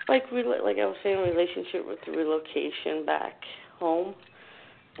 Like I was saying, relationship with the relocation back home.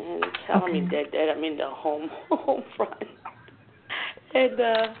 And telling me that I mean the home front. And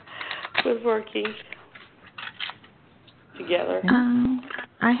was working together.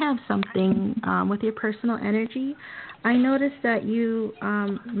 I have something with your personal energy. I noticed that you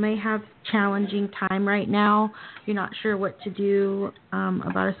may have challenging time right now. You're not sure what to do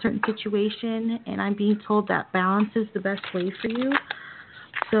about a certain situation, and I'm being told that balance is the best way for you.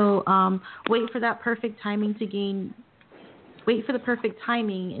 So wait for that perfect timing Wait for the perfect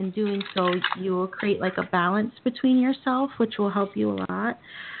timing. In doing so, you will create like a balance between yourself, which will help you a lot.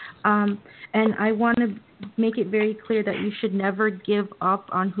 And I want to make it very clear that you should never give up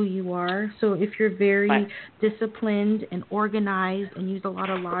on who you are. So if you're very disciplined and organized and use a lot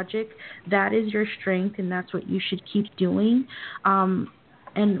of logic, that is your strength, and that's what you should keep doing.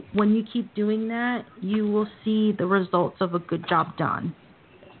 And when you keep doing that, you will see the results of a good job done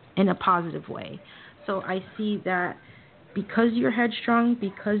in a positive way. So I see that because you're headstrong,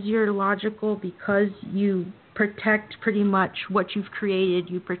 because you're logical, because you protect pretty much what you've created,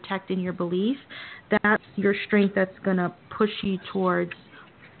 you protect in your belief, that's your strength that's going to push you towards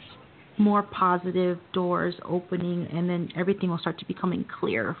more positive doors opening, and then everything will start to becoming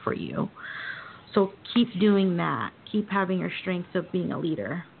clear for you. So keep doing that. Keep having your strengths of being a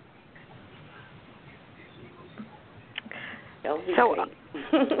leader. So,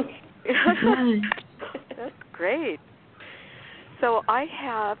 that's great. So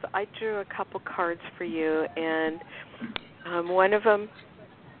I drew a couple cards for you, and one of them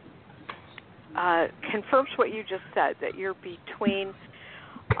confirms what you just said, that you're between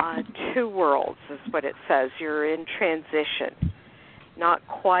two worlds, is what it says. You're in transition, not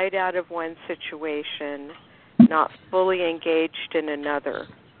quite out of one situation, not fully engaged in another.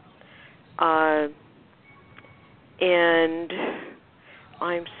 And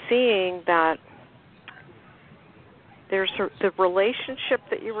I'm seeing that the relationship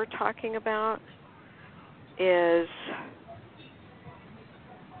that you were talking about is,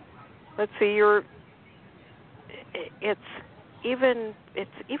 let's see, it's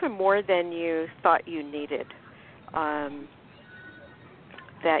even more than you thought you needed.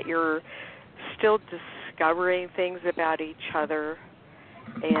 That you're still discovering things about each other,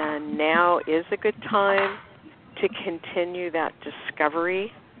 and now is a good time to continue that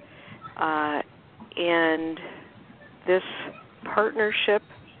discovery. And this partnership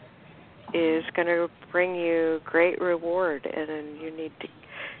is going to bring you great reward, and you need to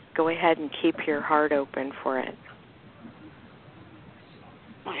go ahead and keep your heart open for it.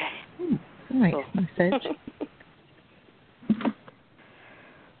 Nice message.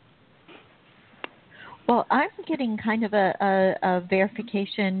 Well, I'm getting kind of a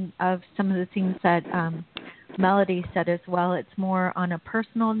verification of some of the things that Melody said as well. It's more on a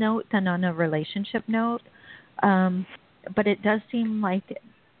personal note than on a relationship note. But it does seem like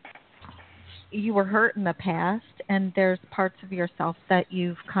you were hurt in the past, and there's parts of yourself that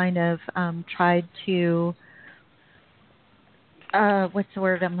you've kind of tried to, what's the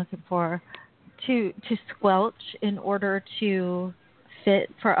word I'm looking for, to squelch in order to fit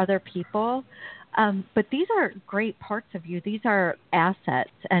for other people. But these are great parts of you. These are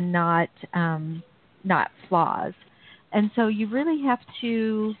assets and not flaws. And so you really have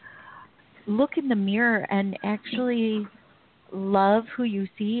to look in the mirror and actually love who you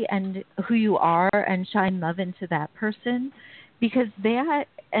see and who you are, and shine love into that person, because that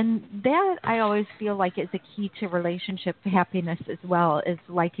I always feel like is a key to relationship happiness as well, is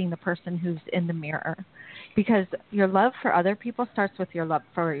liking the person who's in the mirror. Because your love for other people starts with your love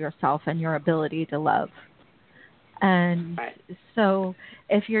for yourself and your ability to love. And so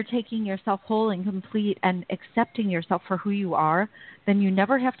if you're taking yourself whole and complete and accepting yourself for who you are, then you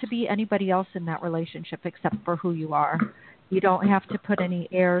never have to be anybody else in that relationship except for who you are. You don't have to put any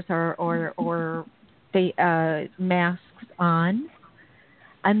airs or masks on.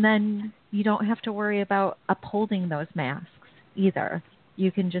 And then you don't have to worry about upholding those masks either.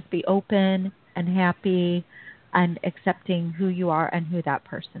 You can just be open and happy and accepting who you are and who that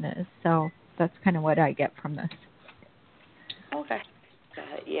person is. So that's kind of what I get from this. Okay.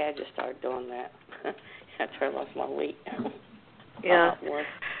 Yeah, I just started doing that. That's where I lost my weight. Yeah.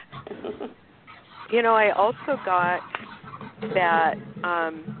 I also got that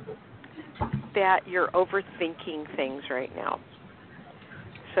that you're overthinking things right now.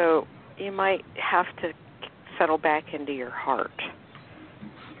 So you might have to settle back into your heart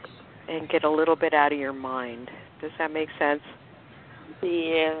and get a little bit out of your mind. Does that make sense?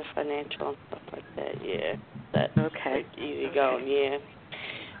 Yeah, financial and stuff like that, yeah. That, okay. Like easy going, yeah.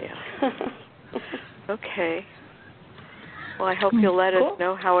 Yeah. Okay. Well, I hope you'll let us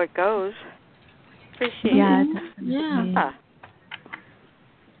know how it goes. Appreciate it. Yeah.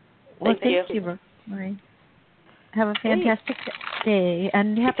 Well, thank you, Rosemary. Have a fantastic day,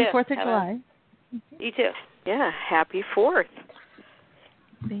 and happy 4th of July. You too. Yeah, happy 4th.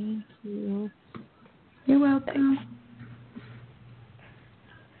 Thank you. You're welcome.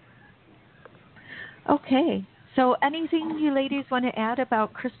 Okay. So anything you ladies want to add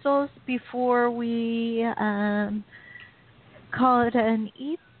about crystals before we call it an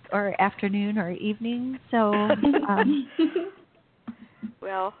or afternoon or evening? So,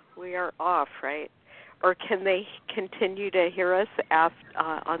 well, we are off, right? Or can they continue to hear us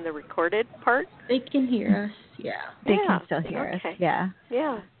on the recorded part? They can hear us, yeah. They can still hear us, yeah.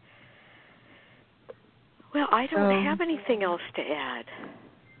 Yeah. Well, I don't have anything else to add.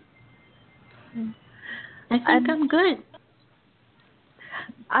 I think I'm good.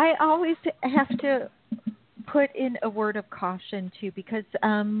 I always have to put in a word of caution, too, because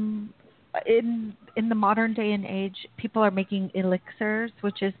in the modern day and age, people are making elixirs,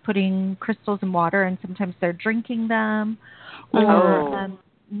 which is putting crystals in water, and sometimes they're drinking them, or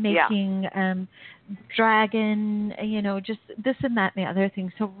making dragon, just this and that and the other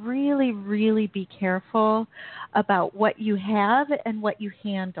thing. So really, really be careful about what you have and what you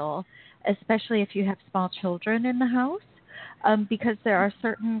handle, especially if you have small children in the house, because there are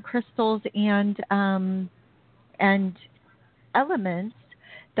certain crystals and elements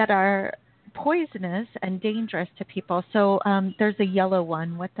that are poisonous and dangerous to people. So there's a yellow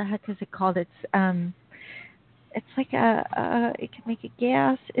one. What the heck is it called? It's like it can make a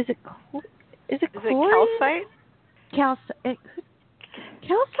gas. Is it calcite? Calcite,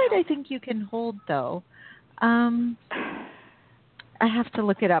 I think you can hold though. I have to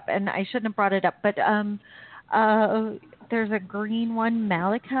look it up, and I shouldn't have brought it up. But there's a green one,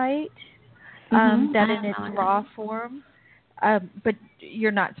 malachite, that in its raw form but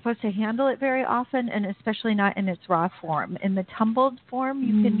you're not supposed to handle it very often, and especially not in its raw form. In the tumbled form,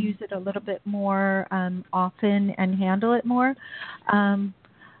 you can use it a little bit more often and handle it more.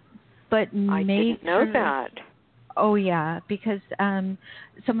 But I didn't know that. Oh yeah, because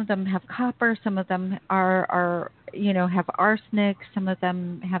some of them have copper, some of them are have arsenic, some of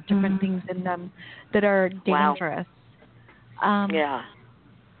them have different things in them that are dangerous. Wow. Yeah.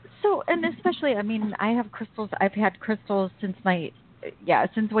 So, and especially, I mean, I have crystals. I've had crystals since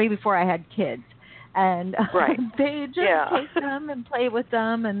since way before I had kids, and they just take them and play with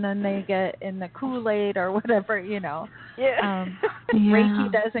them, and then they get in the Kool-Aid or whatever, Yeah.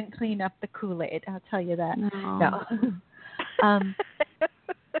 Reiki doesn't clean up the Kool-Aid. I'll tell you that. No.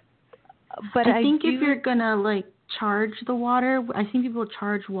 But I think if you're gonna charge the water, I think people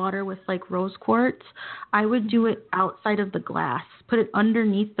charge water with rose quartz. I would do it outside of the glass. Put it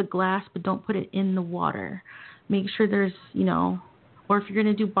underneath the glass, but don't put it in the water. Make sure there's, or if you're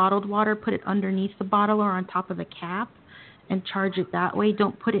going to do bottled water, put it underneath the bottle or on top of the cap and charge it that way.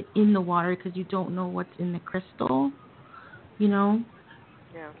 Don't put it in the water because you don't know what's in the crystal, Yeah.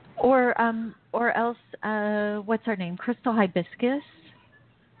 Or else, what's her name? Crystal Hibiscus.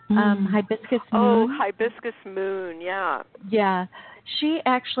 Hibiscus Moon. Oh, Hibiscus Moon, yeah. Yeah. She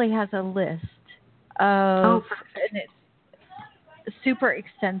actually has a list of, and it's super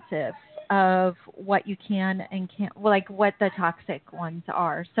extensive, of what you can and can't, what the toxic ones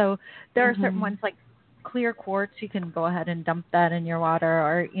are. So there are certain ones like clear quartz, you can go ahead and dump that in your water,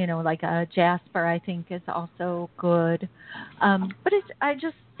 or, like a jasper, I think is also good. But I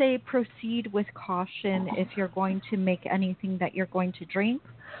just say proceed with caution if you're going to make anything that you're going to drink,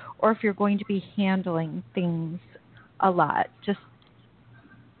 or if you're going to be handling things a lot. Just,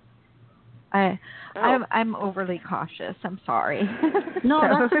 I'm overly cautious. I'm sorry. No,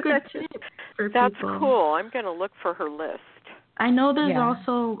 that's a good tip for people. That's cool. I'm going to look for her list. I know there's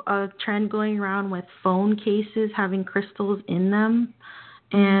also a trend going around with phone cases having crystals in them,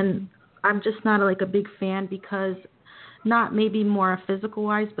 and I'm just not a big fan because not maybe more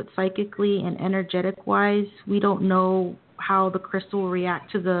physical-wise, but psychically and energetic-wise, we don't know how the crystal will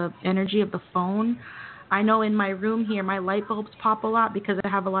react to the energy of the phone. I know in my room here, my light bulbs pop a lot because I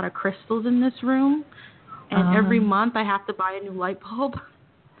have a lot of crystals in this room, and every month I have to buy a new light bulb.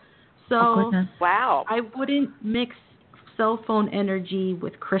 So wow, I wouldn't mix cell phone energy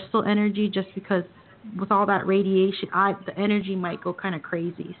with crystal energy just because with all that radiation, the energy might go kind of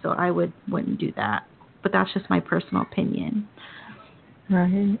crazy. So I wouldn't do that. But that's just my personal opinion.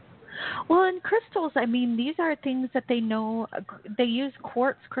 Right. Well, in crystals, I mean, these are things that they know. They use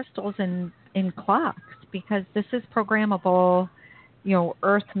quartz crystals in clocks because this is programmable,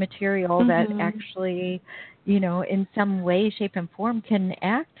 earth material that actually, in some way, shape, and form can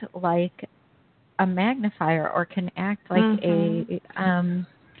act like a magnifier or can act like a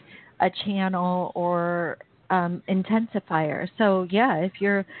channel or intensifier. So yeah, if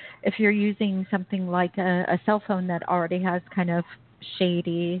you're using something like a cell phone that already has kind of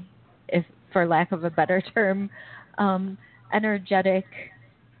shady, if for lack of a better term, energetic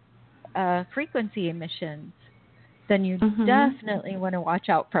frequency emissions, then you definitely want to watch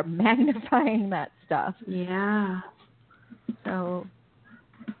out for magnifying that stuff. Yeah. So,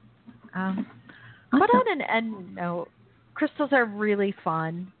 but on an end note, crystals are really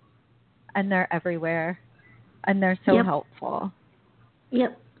fun, and they're everywhere, and they're so helpful.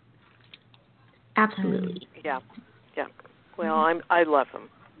 Yep. Absolutely. Yeah. Well, I love them.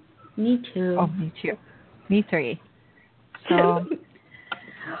 Me too. Oh, me too. Me three. So,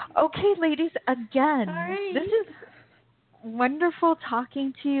 okay, ladies, again, this is wonderful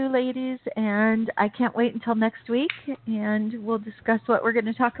talking to you, ladies, and I can't wait until next week, and we'll discuss what we're going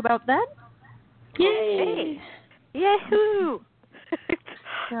to talk about then. Yay! Yahoo!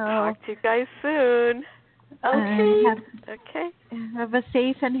 Talk to you guys soon. Okay. Have a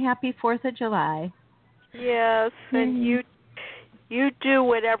safe and happy 4th of July. Yes, and you do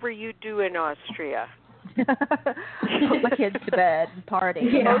whatever you do in Austria. Put my kids to bed and party.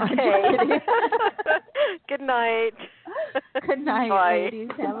 Yeah. Okay. Good night. Good night, Bye. ladies.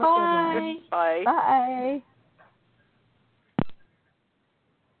 Have a good one. Bye. Bye.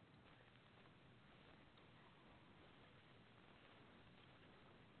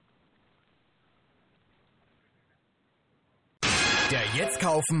 Der Jetzt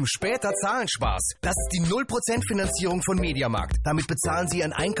kaufen, später zahlen Spaß. Das ist die 0% Finanzierung von Mediamarkt. Damit bezahlen Sie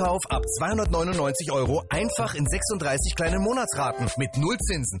Ihren Einkauf ab 299 € einfach in 36 kleinen Monatsraten. Mit 0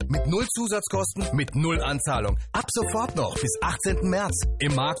 Zinsen, mit 0 Zusatzkosten, mit 0 Anzahlung. Ab sofort noch bis 18. März.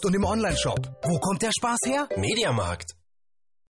 Im Markt und im Onlineshop. Wo kommt der Spaß her? Mediamarkt.